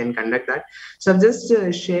we can conduct that. So I've just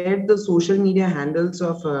shared the social media handles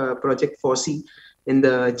of Project FOSSI in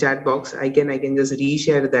the chat box. I can just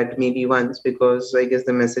reshare that maybe once because I guess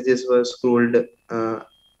the messages were scrolled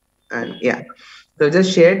and yeah. So I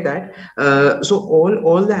just shared that. So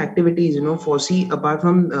all the activities, FOSSI, apart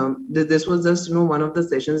from this was just one of the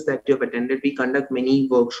sessions that you have attended. We conduct many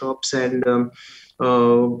workshops and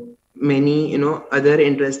many other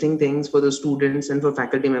interesting things for the students and for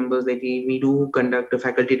faculty members. Like we do conduct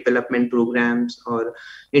faculty development programs or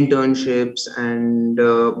internships and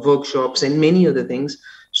workshops and many other things.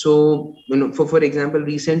 So for example,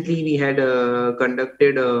 recently we had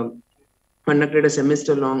conducted a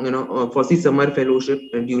semester-long, FOSSI summer fellowship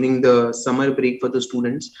during the summer break for the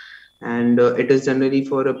students, and it is generally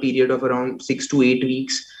for a period of around 6 to 8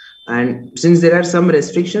 weeks. And since there are some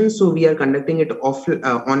restrictions, so we are conducting it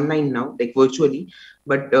online now, like virtually.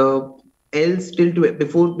 But else,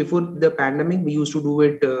 before the pandemic, we used to do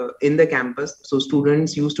it in the campus. So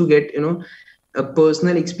students used to get a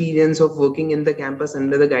personal experience of working in the campus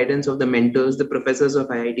under the guidance of the mentors, the professors of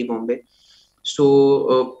IIT Bombay.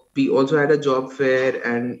 So we also had a job fair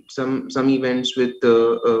and some events with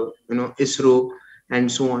ISRO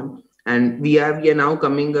and so on. And we are now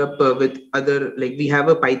coming up with other, like we have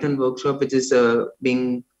a Python workshop which is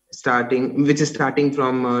starting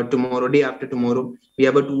from tomorrow, day after tomorrow. We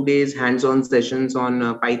have a 2 days hands-on sessions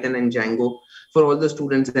on Python and Django for all the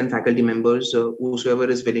students and faculty members. Whosoever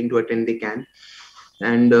is willing to attend, they can.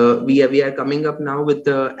 And we are coming up now with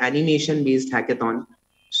the animation-based hackathon.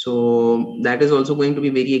 So that is also going to be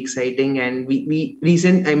very exciting, and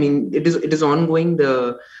it is ongoing.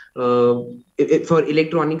 For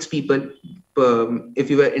electronics people, if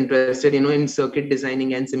you are interested, in circuit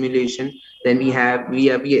designing and simulation, then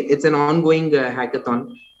it's an ongoing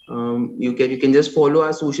hackathon. You can just follow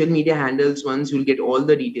our social media handles once, you'll get all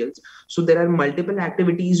the details. So there are multiple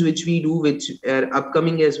activities which we do, which are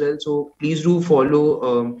upcoming as well. So please do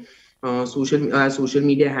follow social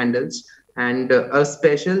media handles. And a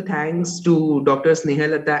special thanks to Dr.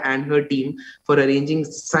 Snehalata and her team for arranging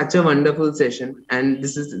such a wonderful session. And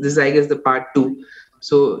this is I guess the part 2.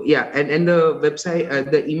 So yeah, and the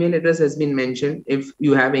website, the email address has been mentioned. If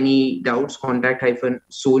you have any doubts, contact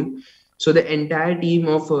 -soul. So the entire team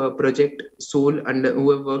of Project Soul,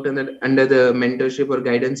 who have worked under the mentorship or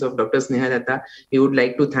guidance of Dr. Snehalata, we would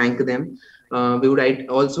like to thank them. We would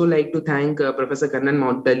also like to thank Professor Kannan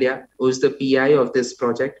Mountalia, who is the PI of this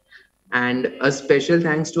project, and a special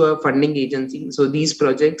thanks to our funding agency. So these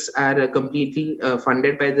projects are completely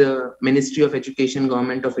funded by the Ministry of Education,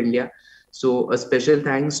 Government of India. So a special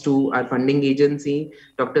thanks to our funding agency,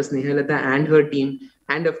 Dr. Snehalata and her team,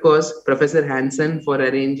 and of course, Professor Hansen for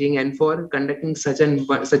arranging and for conducting such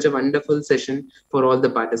a wonderful session for all the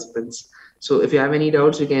participants. So if you have any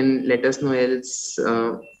doubts, you can let us know. Else,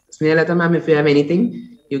 Snehalata ma'am, if you have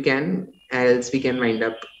anything, you can. Else we can wind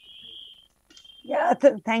up. Yeah,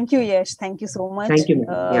 thank you, Yash. Thank you so much. Thank you,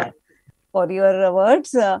 for your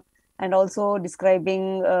words and also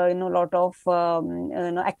describing a lot of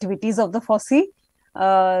activities of the FOSSEE.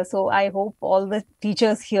 So I hope all the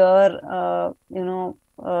teachers here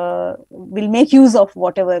will make use of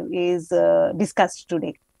whatever is discussed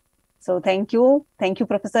today. So thank you,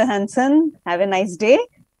 Professor Hansen. Have a nice day.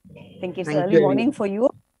 I think it's early morning for you.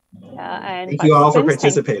 And thank you all for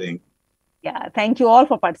participating. Thank you all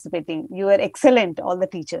for participating. You were excellent, all the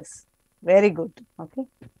teachers. Very good. Okay.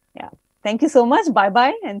 Yeah. Thank you so much.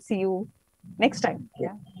 Bye-bye and see you next time.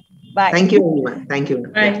 Yeah. Bye. Thank you, everyone. Thank you.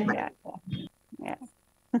 Bye. Yeah.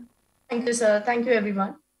 Thank you, sir. Thank you,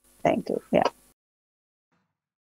 everyone. Thank you. Yeah.